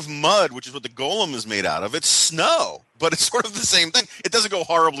instead of mud, which is what the Golem is made out of, it's snow. But it's sort of the same thing. It doesn't go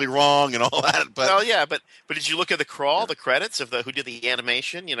horribly wrong and all that. But but did you look at the credits of who did the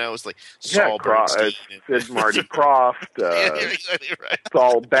animation? It was like Saul Bernstein, Sid Marty Croft, exactly right.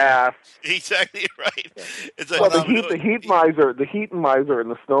 Saul Bass. Exactly right. It's the Heat Miser and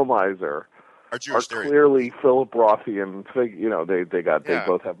the Snow Miser are clearly Philip Rothian. They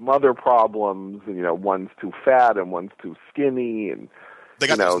both have mother problems, and one's too fat and one's too skinny, and they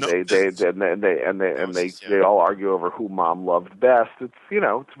all argue over who mom loved best. It's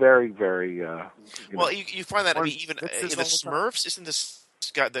it's very very. You find that even in the Smurfs, isn't this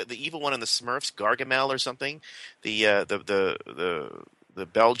guy the evil one in the Smurfs, Gargamel or something? The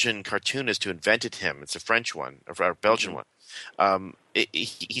Belgian cartoonist who invented him. It's a French one, or Belgian one.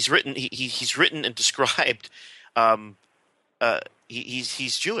 He's written and described.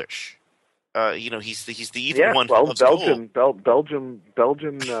 He's Jewish. He's the evil one. Well, Belgium,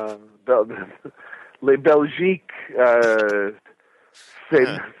 Les Belgiques,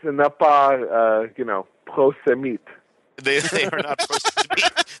 ce n'est pas, pro-Semite. They are not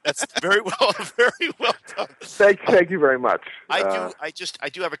pro-Semite. That's very well done. Thank you very much. I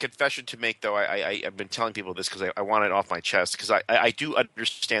do have a confession to make, though. I've been telling people this because I want it off my chest, because I do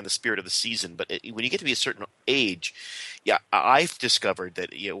understand the spirit of the season, but when you get to be a certain age, I've discovered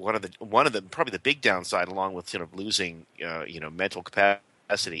that one of the probably the big downside, along with losing mental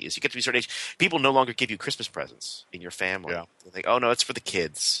capacity, is you get to be a certain age, people no longer give you Christmas presents in your family. Yeah. They think, oh no, it's for the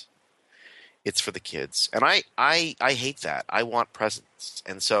kids. It's for the kids, and I hate that. I want presents,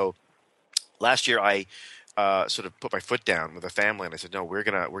 and so last year I sort of put my foot down with the family, and I said, "No, we're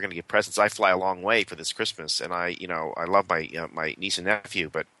gonna get presents. I fly a long way for this Christmas, and I love my my niece and nephew,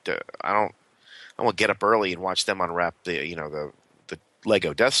 but I won't get up early and watch them unwrap the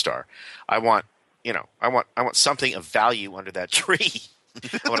Lego Death Star. I want I want something of value under that tree.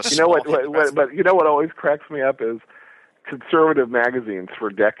 I want but you know what always cracks me up is conservative magazines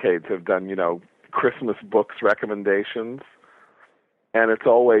for decades have done Christmas books recommendations. And it's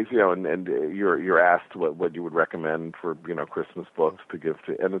always, and you're asked what you would recommend for, Christmas books to give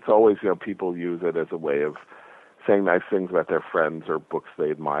to, and it's always, people use it as a way of saying nice things about their friends or books they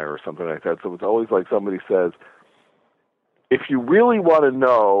admire or something like that. So it's always like somebody says, if you really want to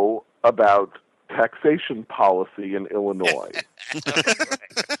know about taxation policy in Illinois,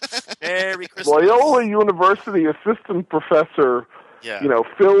 Merry Christmas. Loyola University assistant professor,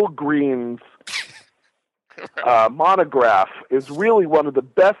 Phil Green's monograph is really one of the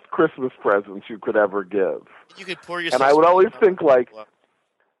best Christmas presents you could ever give. You could pour yourself. And I would always think,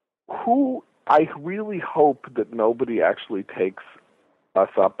 I really hope that nobody actually takes us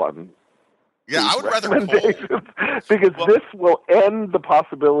up on I would rather recommendations because this will end the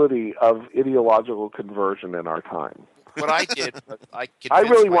possibility of ideological conversion in our time. What I did, I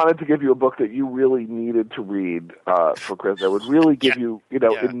really wanted to give you a book that you really needed to read for Christmas. That would really give you,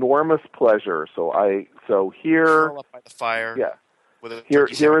 enormous pleasure. So here, curl up by the fire. Yeah.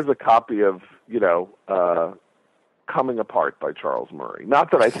 Here is a copy of Coming Apart by Charles Murray.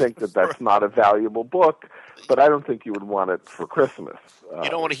 Not that I think that that's not a valuable book, but I don't think you would want it for Christmas. You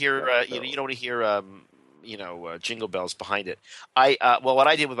don't want to hear. You don't want to hear. Jingle bells behind it. What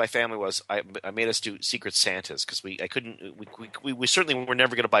I did with my family was I made us do Secret Santas because we certainly were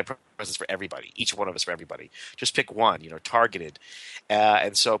never going to buy presents for everybody, each one of us for everybody. Just pick one, targeted,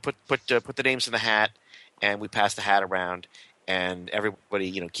 and so put the names in the hat, and we passed the hat around, and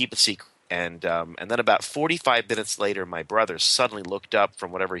everybody keep it secret. And then about 45 minutes later, my brother suddenly looked up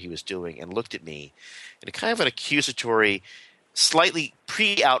from whatever he was doing and looked at me in a kind of an accusatory, slightly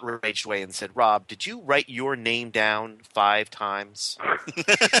pre-outraged way and said, "Rob, did you write your name down 5 times?"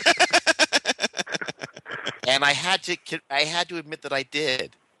 And I had to admit that I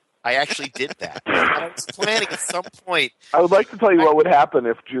did. I actually did that. And I was planning at some point. I would like to tell you what would happen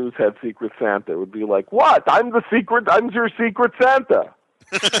if Jews had Secret Santa. It would be like, "What? I'm your Secret Santa."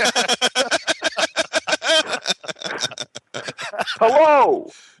 Hello,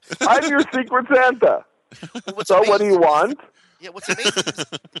 I'm your Secret Santa. So what do you want? Yeah, what's amazing is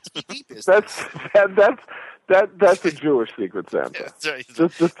TV business. That's a Jewish Secret Santa. Yeah, right.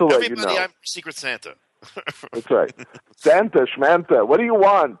 Just to let you know. Everybody, I'm Secret Santa. That's right. Santa, Schmanta, what do you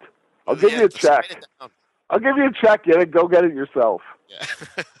want? I'll give you a check. I'll give you a check. Go get it yourself. Yeah.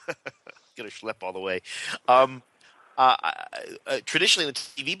 Gonna schlep all the way. Traditionally in the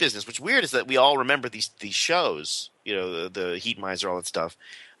TV business, what's weird is that we all remember these shows, the Heat Miser, all that stuff.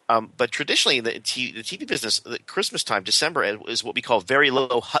 But traditionally in the TV business, the Christmas time, December, is what we call very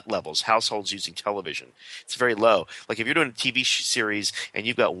low HUT levels, households using television. It's very low. Like if you're doing a TV series and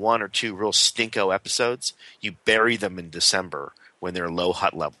you've got 1 or 2 real stinko episodes, you bury them in December when they're low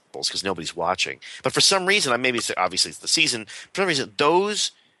HUT levels because nobody's watching. But for some reason, obviously it's the season, for some reason,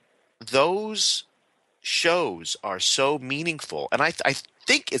 those shows are so meaningful, and I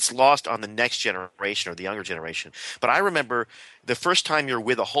think it's lost on the next generation or the younger generation. But I remember the first time you're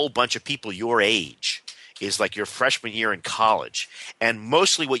with a whole bunch of people your age is like your freshman year in college, and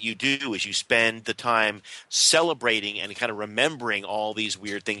mostly what you do is you spend the time celebrating and kind of remembering all these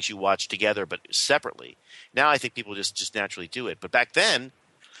weird things you watched together but separately. Now I think people just naturally do it, but back then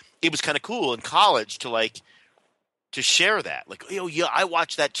it was kind of cool in college to share that. Like, yeah, I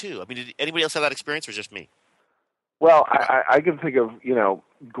watched that too. I mean, did anybody else have that experience or just me? Well, I can think of,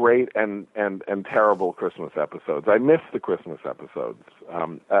 great and terrible Christmas episodes. I miss the Christmas episodes.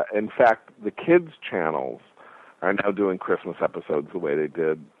 In fact, the kids' channels are now doing Christmas episodes the way they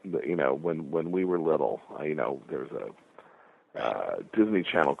did, when we were little. There's a Disney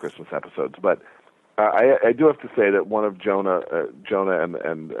Channel Christmas episodes. But I do have to say that one of Jonah and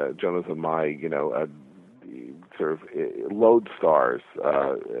Jonah's and my, sort of lodestars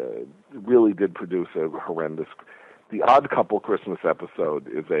really did produce a horrendous. The Odd Couple Christmas episode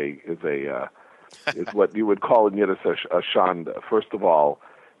is what you would call in Yiddish a shanda. First of all,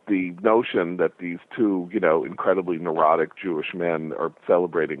 the notion that these two, incredibly neurotic Jewish men are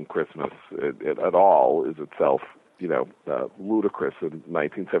celebrating Christmas at all is itself, ludicrous in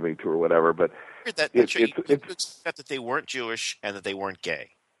 1972 or whatever. But you accept that they weren't Jewish and that they weren't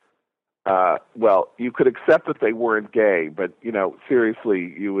gay. Well, you could accept that they weren't gay, but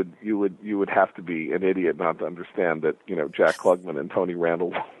seriously, you would have to be an idiot not to understand that Jack Klugman and Tony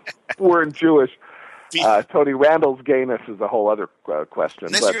Randall weren't Jewish. Tony Randall's gayness is a whole other question.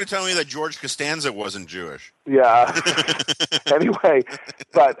 Unless you're going to tell me that George Costanza wasn't Jewish. Yeah. Anyway,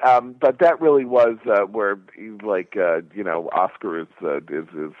 but that really was where Oscar is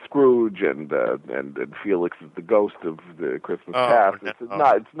Scrooge and Felix is the ghost of the Christmas past.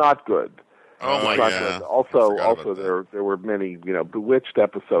 It's not good. Oh my God! Good. Also there were many bewitched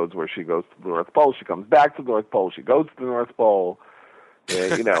episodes where she goes to the North Pole, she comes back to the North Pole, she goes to the North Pole.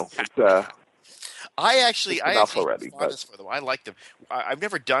 It's I actually already, for them. I like them. I've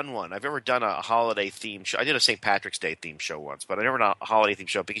never done one. I've never done a holiday theme show. I did a St. Patrick's Day theme show once, but I never done a holiday theme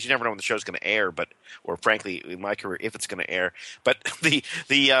show because you never know when the show's going to air. Or frankly, in my career, if it's going to air. But the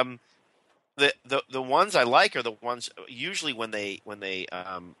ones I like are the ones usually when they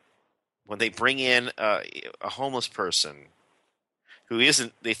bring in a homeless person. Who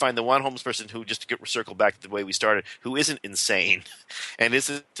isn't? They find the one homeless person who, just to circle back to the way we started, who isn't insane, and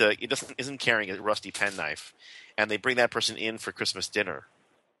isn't carrying a rusty penknife, and they bring that person in for Christmas dinner.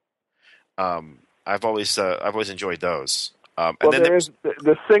 I've always enjoyed those.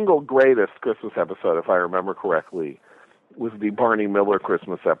 The single greatest Christmas episode, if I remember correctly, was the Barney Miller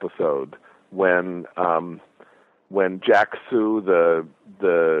Christmas episode when Jack Sue,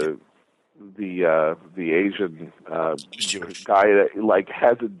 the Asian guy that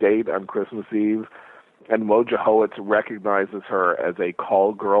has a date on Christmas Eve, and Moja Howitz recognizes her as a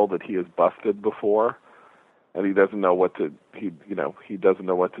call girl that he has busted before, and he doesn't know what to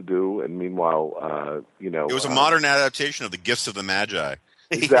do. And meanwhile, it was a modern adaptation of the Gifts of the Magi.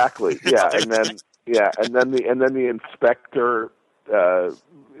 Exactly. Yeah, and then the inspector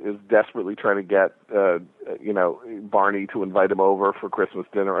is desperately trying to get Barney to invite him over for Christmas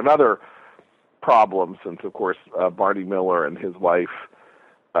dinner. Another problem, since of course Barney Miller and his wife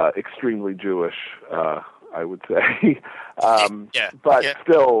extremely Jewish, I would say.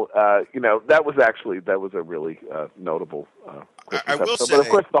 Still, that was a really notable Christmas I will episode. say, but of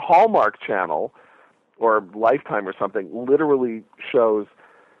course, the Hallmark Channel or Lifetime or something literally shows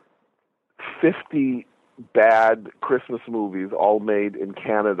 50 bad Christmas movies, all made in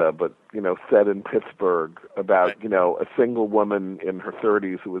Canada, but set in Pittsburgh, about a single woman in her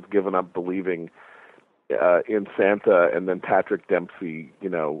 30s who has given up believing in Santa, and then Patrick Dempsey,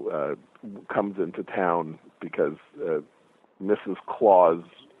 comes into town because Mrs. Claus,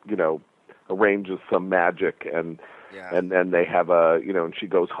 arranges some magic, and then they have and she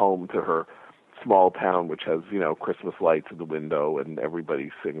goes home to her small town, which has Christmas lights in the window, and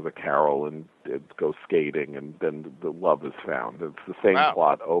everybody sings a carol and it goes skating, and then the love is found. It's the same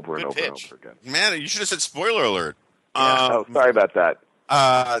plot over and over and over again. Man, you should have said spoiler alert. Sorry about that.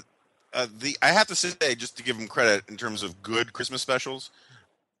 I have to say, just to give them credit in terms of good Christmas specials,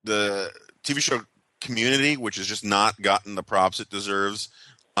 the TV show Community, which has just not gotten the props it deserves.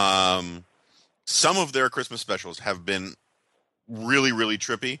 Some of their Christmas specials have been really, really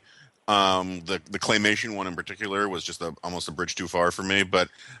trippy. The claymation one in particular was just almost a bridge too far for me, but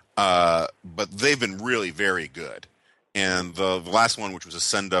they've been really very good. And the last one, which was a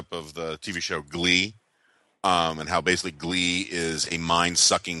send up of the TV show Glee, and how basically Glee is a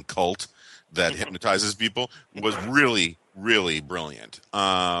mind-sucking cult that hypnotizes people, was really, really brilliant.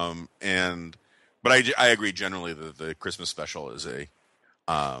 But I agree generally that the Christmas special is a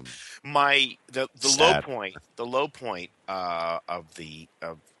the low point of the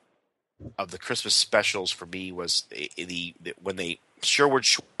Christmas specials for me was when Sherwood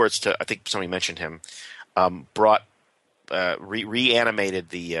Schwartz, I think somebody mentioned him, brought reanimated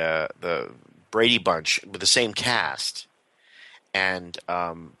the Brady Bunch with the same cast, and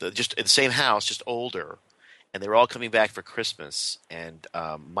just in the same house, just older, and they were all coming back for Christmas. And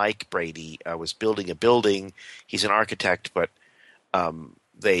Mike Brady was building a building. He's an architect, but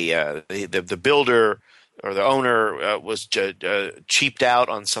the builder or the owner was cheaped out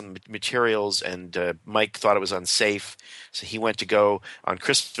on some materials, and Mike thought it was unsafe, so he went to go on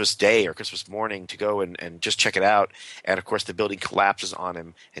Christmas Day or Christmas morning to go and just check it out, and of course the building collapses on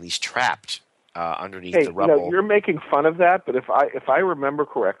him, and he's trapped underneath the rubble. You're making fun of that, but if I remember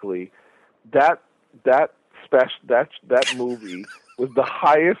correctly, that movie was the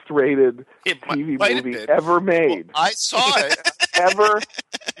highest rated TV movie ever made. Well, I saw it. ever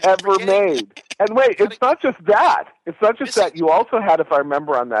made. And wait, it's not just that. It's not just that. You also had, if I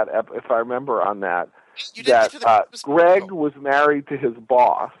remember on that, Greg was married to his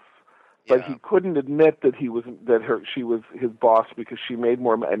boss, but he couldn't admit that she was his boss because she made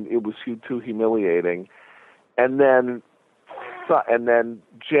more, and it was too humiliating. And then and then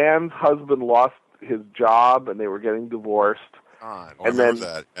Jan's husband lost his job, and they were getting divorced. God, and then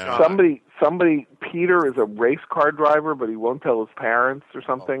that. somebody, Peter is a race car driver, but he won't tell his parents or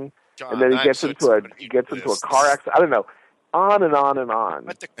something. John, and then he gets into a car accident. I don't know. On and on and on.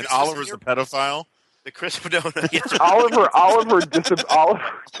 But and Oliver's a pedophile. The Christmas yes. Oliver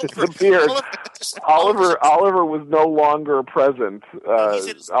disappeared. Oliver was no longer present.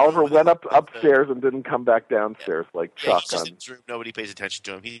 Oliver went upstairs and didn't come back downstairs like Chuck. He's just in his room. Nobody pays attention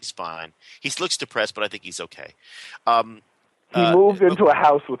to him. He's fine. He looks depressed, but I think he's okay. He moved into a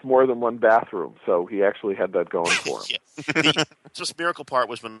house with more than one bathroom, so he actually had that going for him. The Christmas miracle part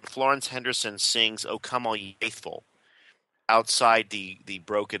was when Florence Henderson sings "O Come All Ye Faithful" outside the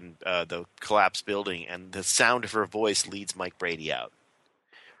broken, the collapsed building, and the sound of her voice leads Mike Brady out.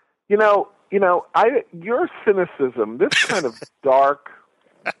 Your cynicism, this kind of dark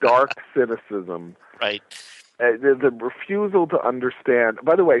cynicism, right? The refusal to understand.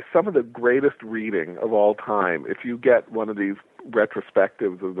 By the way, some of the greatest reading of all time, if you get one of these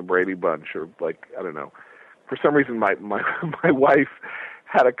retrospectives of the Brady Bunch, or like, I don't know, for some reason my wife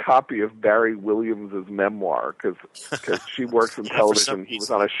had a copy of Barry Williams' memoir because she works in television. He was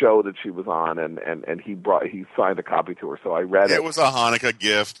on a show that she was on, and he signed a copy to her, so I read it. It was a Hanukkah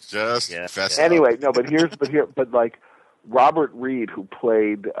gift, just festive. Anyway, no, but like Robert Reed, who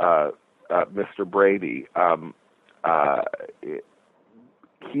played Mr. Brady,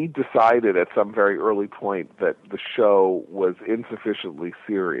 he decided at some very early point that the show was insufficiently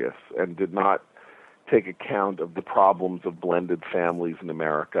serious and did not take account of the problems of blended families in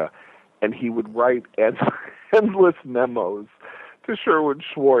America, and he would write endless memos to Sherwood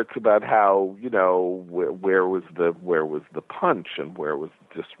Schwartz about how, where was the punch and where was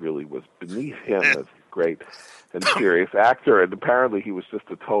just really was beneath him as a great and serious actor, and apparently he was just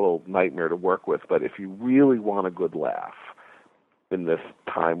a total nightmare to work with. But if you really want a good laugh in this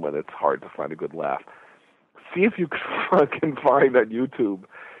time when it's hard to find a good laugh, see if you can find on YouTube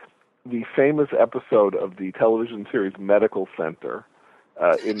the famous episode of the television series Medical Center,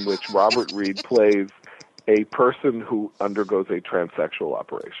 in which Robert Reed plays a person who undergoes a transsexual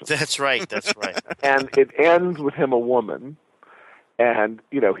operation. That's right. And it ends with him a woman, and,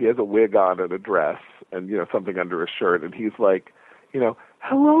 he has a wig on and a dress and, something under his shirt, and he's like,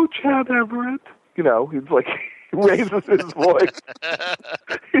 hello, Chad Everett. He's like, he raises his voice.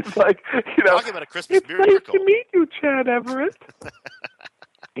 He's like, talking about a Christmas it's miracle. Nice to meet you, Chad Everett.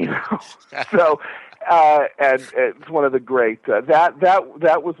 So, and it's one of the great, that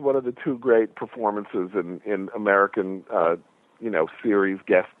was one of the two great performances in American, series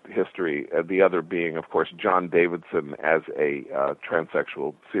guest history. The other being, of course, John Davidson as a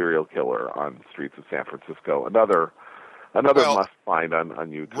transsexual serial killer on the streets of San Francisco. Another must find on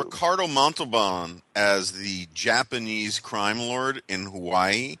YouTube. Ricardo Montalban as the Japanese crime lord in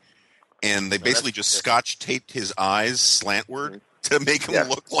Hawaii, and they basically just scotch taped his eyes slantward to make him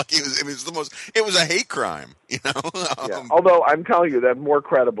look like he was. It was a hate crime, Although I'm telling you, that's more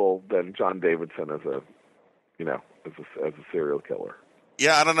credible than John Davidson as a serial killer.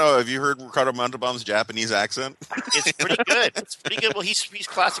 Yeah, I don't know. Have you heard Ricardo Montalban's Japanese accent? It's pretty good. Well, he's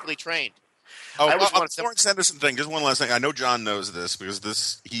classically trained. Florence Henderson thing. Just one last thing. I know John knows this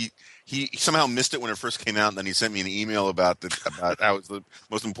because he somehow missed it when it first came out, and then he sent me an email about how it's the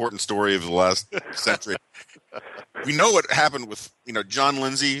most important story of the last century. We know what happened with John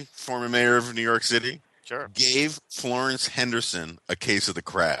Lindsay, former mayor of New York City. Sure. Gave Florence Henderson a case of the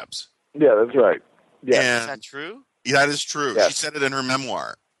crabs. Yeah, that's right. Yeah, is that true? Yeah, that is true. Yes. She said it in her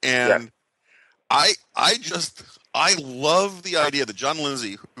memoir, and I love the idea that John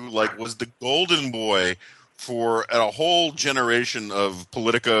Lindsay, who was the golden boy for a whole generation of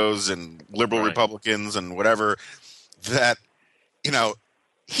politicos and liberal Republicans and whatever, that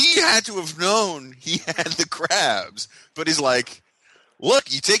he had to have known he had the crabs, but he's like,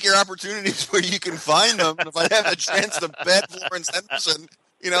 look, you take your opportunities where you can find them, and if I have a chance to bet Florence Henderson,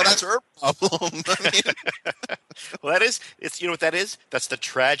 that's her problem. Well, it's what that is? That's the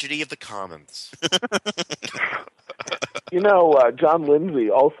tragedy of the commons. John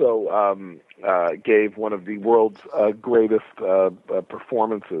Lindsay also gave one of the world's greatest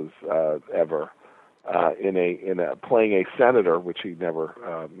performances ever in a playing a senator, which he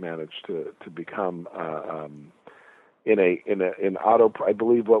never managed to become. In Otto, I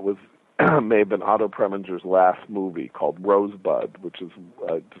believe what was may have been Otto Preminger's last movie called Rosebud, which is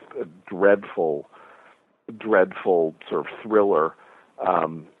just a dreadful sort of thriller.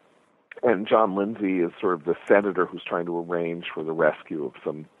 And John Lindsay is sort of the senator who's trying to arrange for the rescue of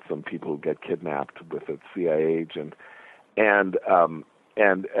some people who get kidnapped with a CIA agent. And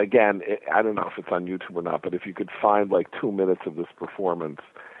And again, I don't know if it's on YouTube or not, but if you could find like 2 minutes of this performance,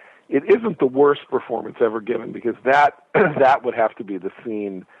 it isn't the worst performance ever given, because that that would have to be the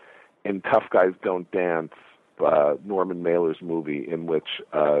scene in Tough Guys Don't Dance, Norman Mailer's movie, in which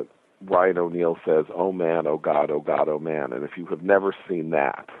Ryan O'Neal says, "Oh man, oh God, oh God, oh man." And if you have never seen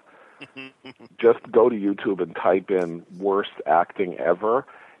that, just go to YouTube and type in "worst acting ever."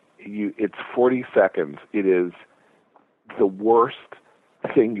 It's 40 seconds. It is the worst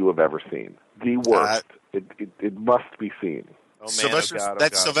thing you have ever seen. The worst. It must be seen. Oh, man, Sylvester, oh, God, oh,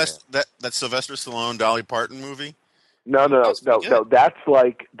 that's God, Sylvester. That Sylvester Stallone, Dolly Parton movie. No. That's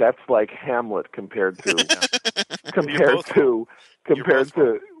like Hamlet compared to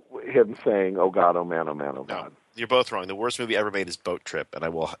him saying, "Oh God, oh man, oh man, oh God." No, you're both wrong. The worst movie ever made is Boat Trip, and I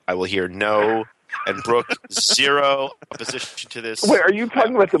will hear no and Brooke zero opposition to this. Wait, are you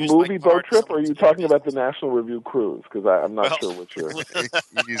talking about the movie Boat Trip, or are you talking about the National Review cruise? Because I'm not sure what you're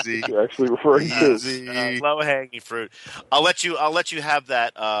actually referring to. Low-hanging fruit. I'll let you have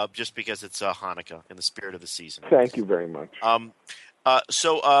that just because it's Hanukkah in the spirit of the season. Thank you very much.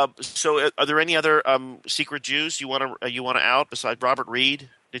 So are there any other secret Jews you want to out besides Robert Reed?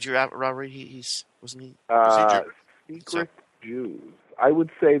 Did you out Robert Reed? Wasn't he? Secret Jews. I would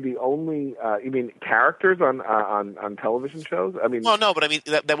say the only you mean characters on television shows? I mean, well, no, but I mean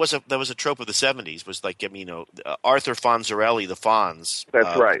that was a trope of the 70s. Was like, Arthur Fonzarelli, the Fonz.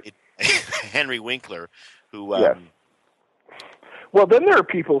 That's right. Henry Winkler, who. Yes. Well, then there are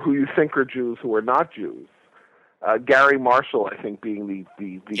people who you think are Jews who are not Jews. Gary Marshall, I think, being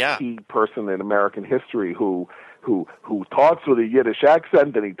the key person in American history who talks with a Yiddish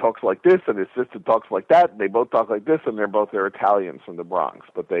accent, and he talks like this, and his sister talks like that, and they both talk like this, and they're Italians from the Bronx,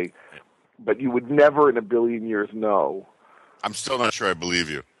 but you would never in a billion years know. I'm still not sure I believe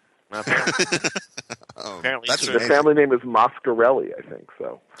you. Apparently, the family name is Mascarelli, I think.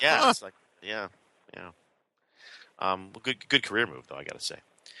 So yeah, it's like good career move, though, I got to say.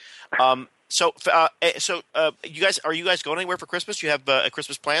 So you guys going anywhere for Christmas? You have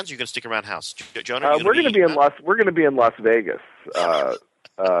Christmas plans? Or you going to stick around house, Jonah? We're going to be in Las Vegas. I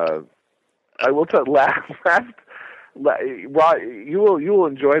will tell. You will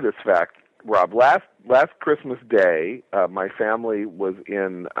enjoy this fact, Rob. Last Christmas Day, my family was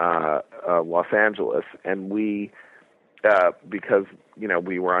in Los Angeles, and we because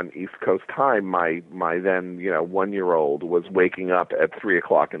we were on East Coast time. My then 1-year-old was waking up at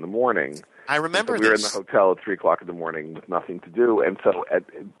 3:00 in the morning. I remember we were in the hotel at 3:00 in the morning with nothing to do, and so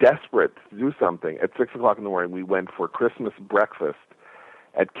desperate to do something, at 6:00 in the morning we went for Christmas breakfast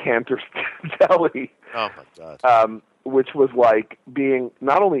at Cantor's Deli. Oh my God! Which was like being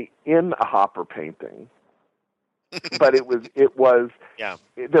not only in a Hopper painting, but it was yeah.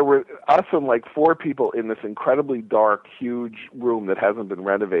 There were us and like 4 people in this incredibly dark, huge room that hasn't been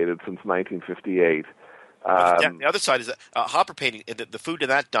renovated since 1958. The other side is that Hopper painting. The food in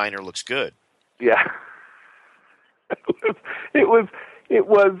that diner looks good. Yeah, it was.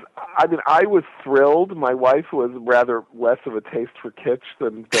 I mean, I was thrilled. My wife was rather less of a taste for kitsch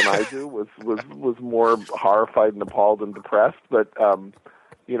than I do. Was more horrified and appalled and depressed. But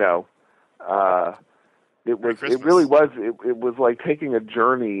it was. It really was. It was like taking a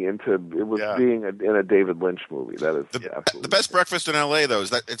journey into. It was being in a David Lynch movie. That is the best breakfast in L.A. though.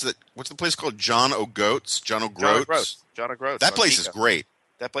 What's the place called? John O'Groats. John O'Groats. That place is great.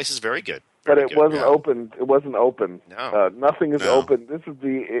 That place is very good. But it wasn't open. It wasn't open. No, nothing is open. This is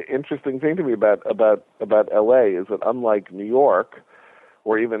the interesting thing to me about L.A. is that unlike New York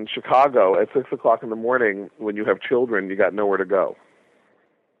or even Chicago, at 6:00 in the morning when you have children, you got nowhere to go.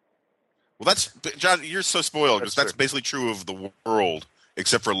 Well, that's John. You're so spoiled because that's basically true of the world,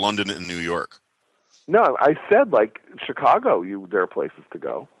 except for London and New York. No, I said like Chicago. There are places to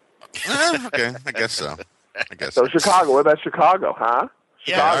go. Okay, I guess so. So Chicago. What about Chicago? Huh?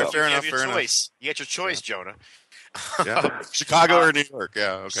 Yeah, Chicago. Fair enough. You get your choice, Jonah. Yeah. Chicago or New York?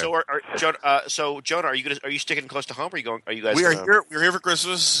 Yeah. Okay. So, Jonah, are you sticking close to home? Or are you guys? We are here. We're here for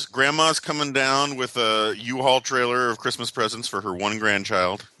Christmas. Grandma's coming down with a U-Haul trailer of Christmas presents for her one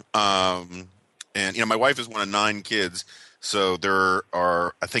grandchild. And my wife is one of 9 kids, so there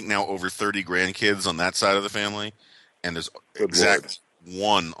are I think now over 30 grandkids on that side of the family, and there's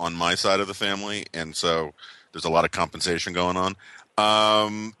one on my side of the family, and so there's a lot of compensation going on.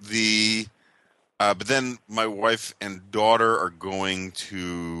 But then my wife and daughter are going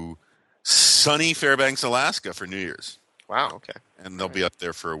to sunny Fairbanks, Alaska for New Year's. Wow. Okay. And they'll be up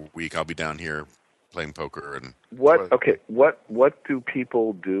there for a week. I'll be down here playing poker and. What? Okay. What do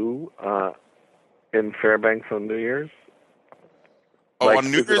people do in Fairbanks on New Year's? On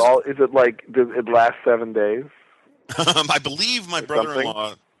New Year's, does it last 7 days? I believe my Or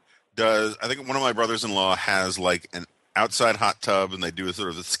brother-in-law does. I think one of my brothers-in-law has like an outside hot tub, and they do a sort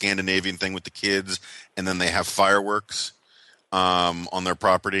of a Scandinavian thing with the kids, and then they have fireworks on their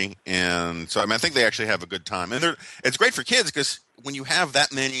property. And so, I mean, I think they actually have a good time. And it's great for kids because when you have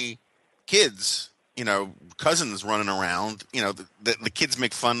that many kids, cousins running around, the kids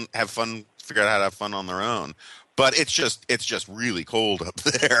have fun, figure out how to have fun on their own. But it's just really cold up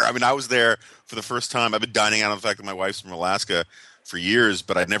there. I mean, I was there for the first time. I've been dining out on the fact that my wife's from Alaska for years,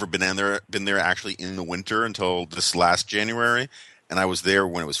 but I'd never been there actually in the winter until this last January. And I was there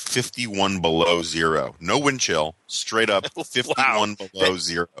when it was 51 below zero. No wind chill, straight up 51 below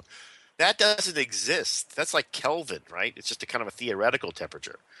zero. That doesn't exist. That's like Kelvin, right? It's just a kind of a theoretical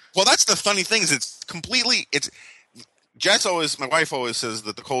temperature. Well, that's the funny thing is my wife always says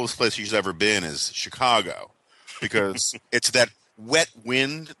that the coldest place she's ever been is Chicago because it's that wet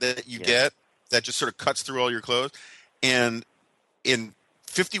wind that you get that just sort of cuts through all your clothes. And in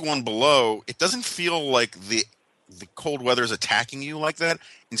 51 below, it doesn't feel like the cold weather is attacking you like that.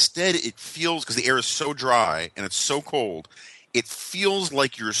 Instead, it feels, because the air is so dry and it's so cold, it feels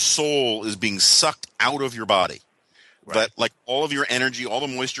like your soul is being sucked out of your body. Right. That like all of your energy, all the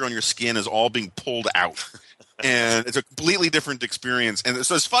moisture on your skin is all being pulled out. And it's a completely different experience. And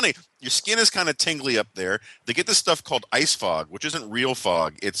so it's funny, your skin is kind of tingly up there. They get this stuff called ice fog, which isn't real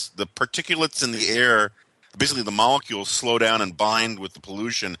fog. It's the particulates in the air. Basically, the molecules slow down and bind with the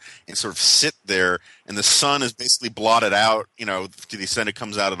pollution and sort of sit there. And the sun is basically blotted out, to the extent it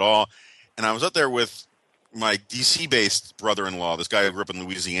comes out at all. And I was up there with my D.C.-based brother-in-law, this guy who grew up in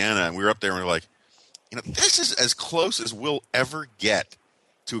Louisiana. And we were up there and we were like, this is as close as we'll ever get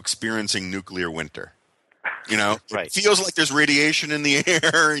to experiencing nuclear winter. Right. It feels like there's radiation in the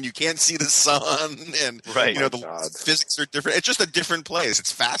air and you can't see the sun and the physics are different. It's just a different place.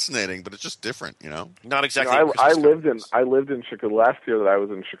 It's fascinating, but it's just different, Not exactly. I lived in Chicago last year that I was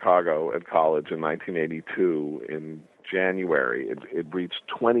in Chicago at college in 1982 in January. It reached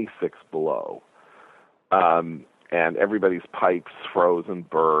 26 below. And everybody's pipes froze and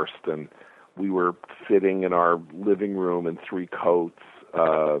burst, and we were sitting in our living room in three coats,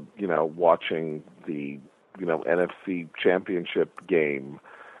 watching the NFC championship game.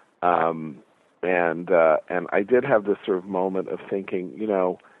 And I did have this sort of moment of thinking,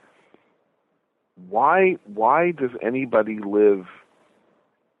 why does anybody live,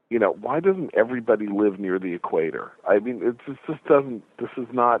 why doesn't everybody live near the equator? I mean, this is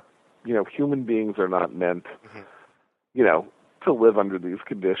not, human beings are not meant, to live under these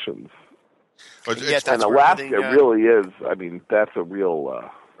conditions. And Alaska really is, I mean, that's a real...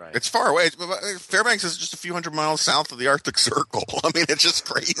 Right. It's far away. Fairbanks is just a few hundred miles south of the Arctic Circle. I mean, it's just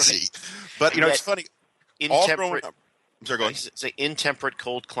crazy. But, it's funny. Say intemperate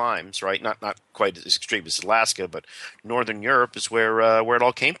cold climes, right? Not quite as extreme as Alaska, but Northern Europe is where it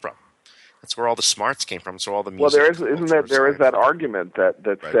all came from. That's where all the smarts came from. So all the music. Well, there is that argument that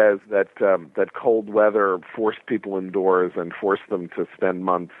says that cold weather forced people indoors and forced them to spend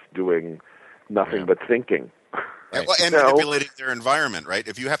months doing nothing but thinking. Right. Well, and manipulating their environment, right?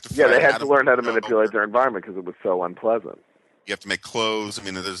 If you have to, they had to learn how to manipulate their environment because it was so unpleasant. You have to make clothes. I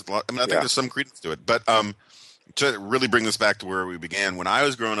mean, there's a lot. I mean, I think there's some credence to it. But to really bring this back to where we began, when I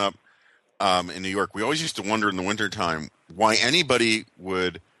was growing up in New York, we always used to wonder in the wintertime why anybody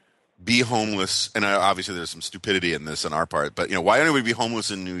would be homeless. And obviously, there's some stupidity in this on our part. But why anybody would be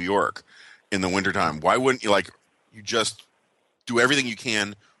homeless in New York in the wintertime? Why wouldn't you you just do everything you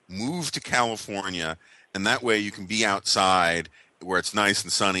can, move to California? And that way you can be outside where it's nice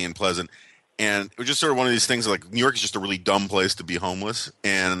and sunny and pleasant. And it was just sort of one of these things like New York is just a really dumb place to be homeless.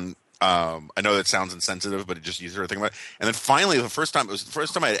 And I know that sounds insensitive, but you sort of think about it. And then finally, it was the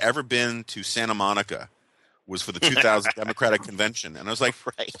first time I had ever been to Santa Monica was for the 2000 Democratic Convention. And I was like,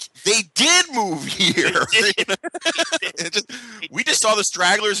 they did move here. We just saw the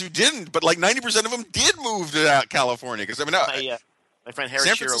stragglers who didn't, but like 90% of them did move to California. Because my friend Harry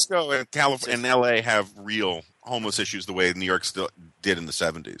San Francisco and California and LA have real homeless issues the way New York still did in the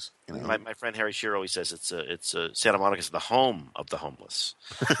 70s. My friend Harry Shearer always says it's Santa Monica is the home of the homeless.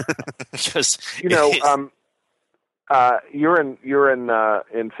 Because you're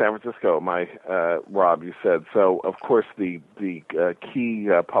in San Francisco, Rob. You said so. Of course, the key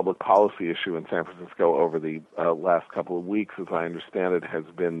public policy issue in San Francisco over the last couple of weeks, as I understand it, has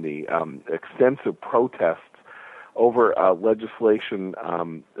been the extensive protests over legislation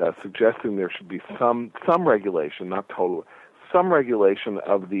suggesting there should be some regulation, not total, some regulation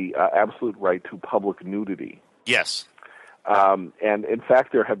of the absolute right to public nudity. Yes. And in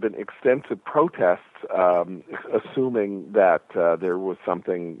fact, there have been extensive protests assuming that there was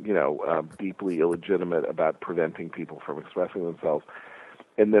something, deeply illegitimate about preventing people from expressing themselves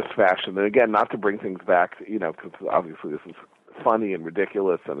in this fashion. And again, not to bring things back, because obviously this is funny and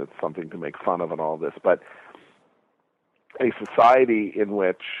ridiculous and it's something to make fun of and all this, but a society in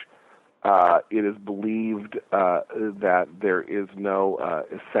which it is believed that there is no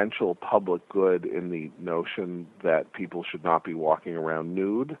essential public good in the notion that people should not be walking around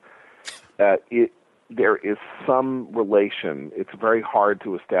nude. There is some relation. It's very hard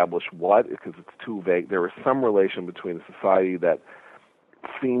to establish what, because it's too vague. There is some relation between a society that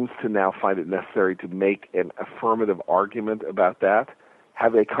seems to now find it necessary to make an affirmative argument about that,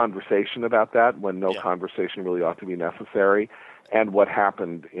 have a conversation about that when no conversation really ought to be necessary, and what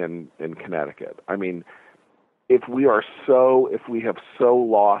happened in Connecticut. I mean, if we have so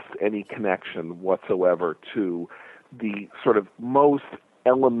lost any connection whatsoever to the sort of most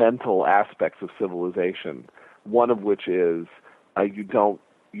elemental aspects of civilization, one of which is the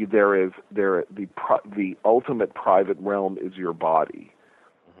ultimate private realm is your body,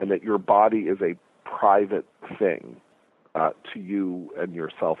 and that your body is a private thing to you and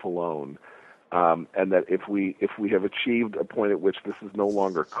yourself alone. And that if we have achieved a point at which this is no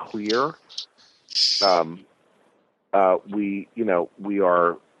longer clear, we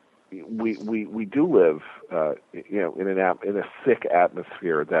do live in a sick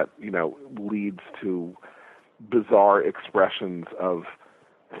atmosphere that leads to bizarre expressions of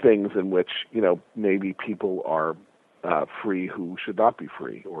things in which maybe people are free who should not be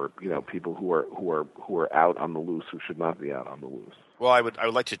free, or people who are out on the loose who should not be out on the loose. Well, I would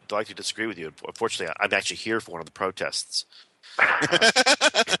like to disagree with you. Unfortunately, I'm actually here for one of the protests.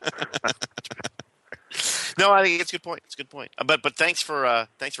 No, I think it's a good point. It's a good point. But thanks for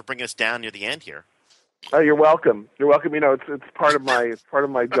bringing us down near the end here. Oh, you're welcome. You're welcome. It's part of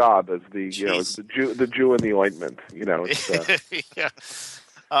my job as the the Jew in the ointment.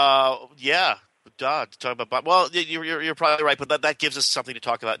 Yeah. To talk about. Well, you're probably right, but that gives us something to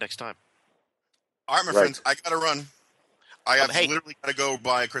talk about next time. All right, my friends, I gotta run. I have literally got to go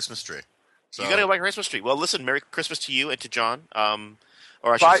buy a Christmas tree. So. You got to go buy a Christmas tree. Well, listen, Merry Christmas to you and to John.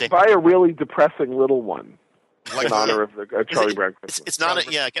 Or I should say, buy a really depressing little one in honor of Charlie Brown Christmas. It's not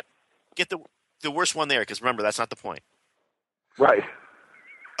get the worst one there, because remember, that's not the point. Right.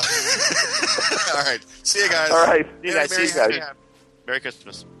 All right. See you guys. All right. See you guys. Merry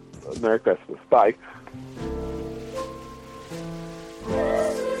Christmas. Merry Christmas. Bye.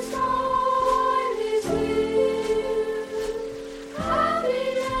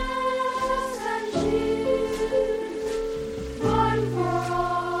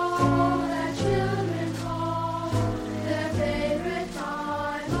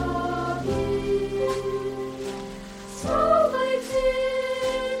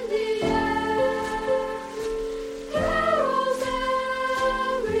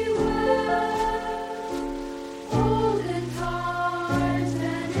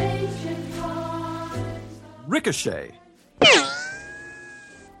 Ricochet.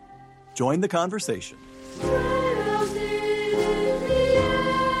 Join the conversation.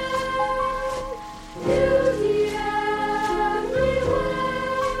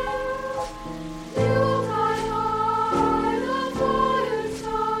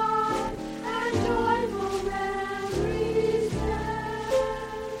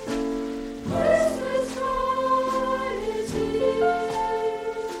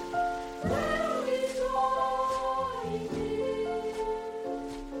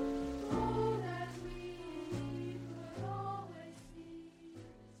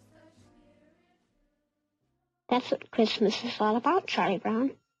 That's what Christmas is all about, Charlie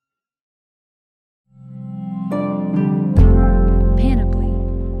Brown.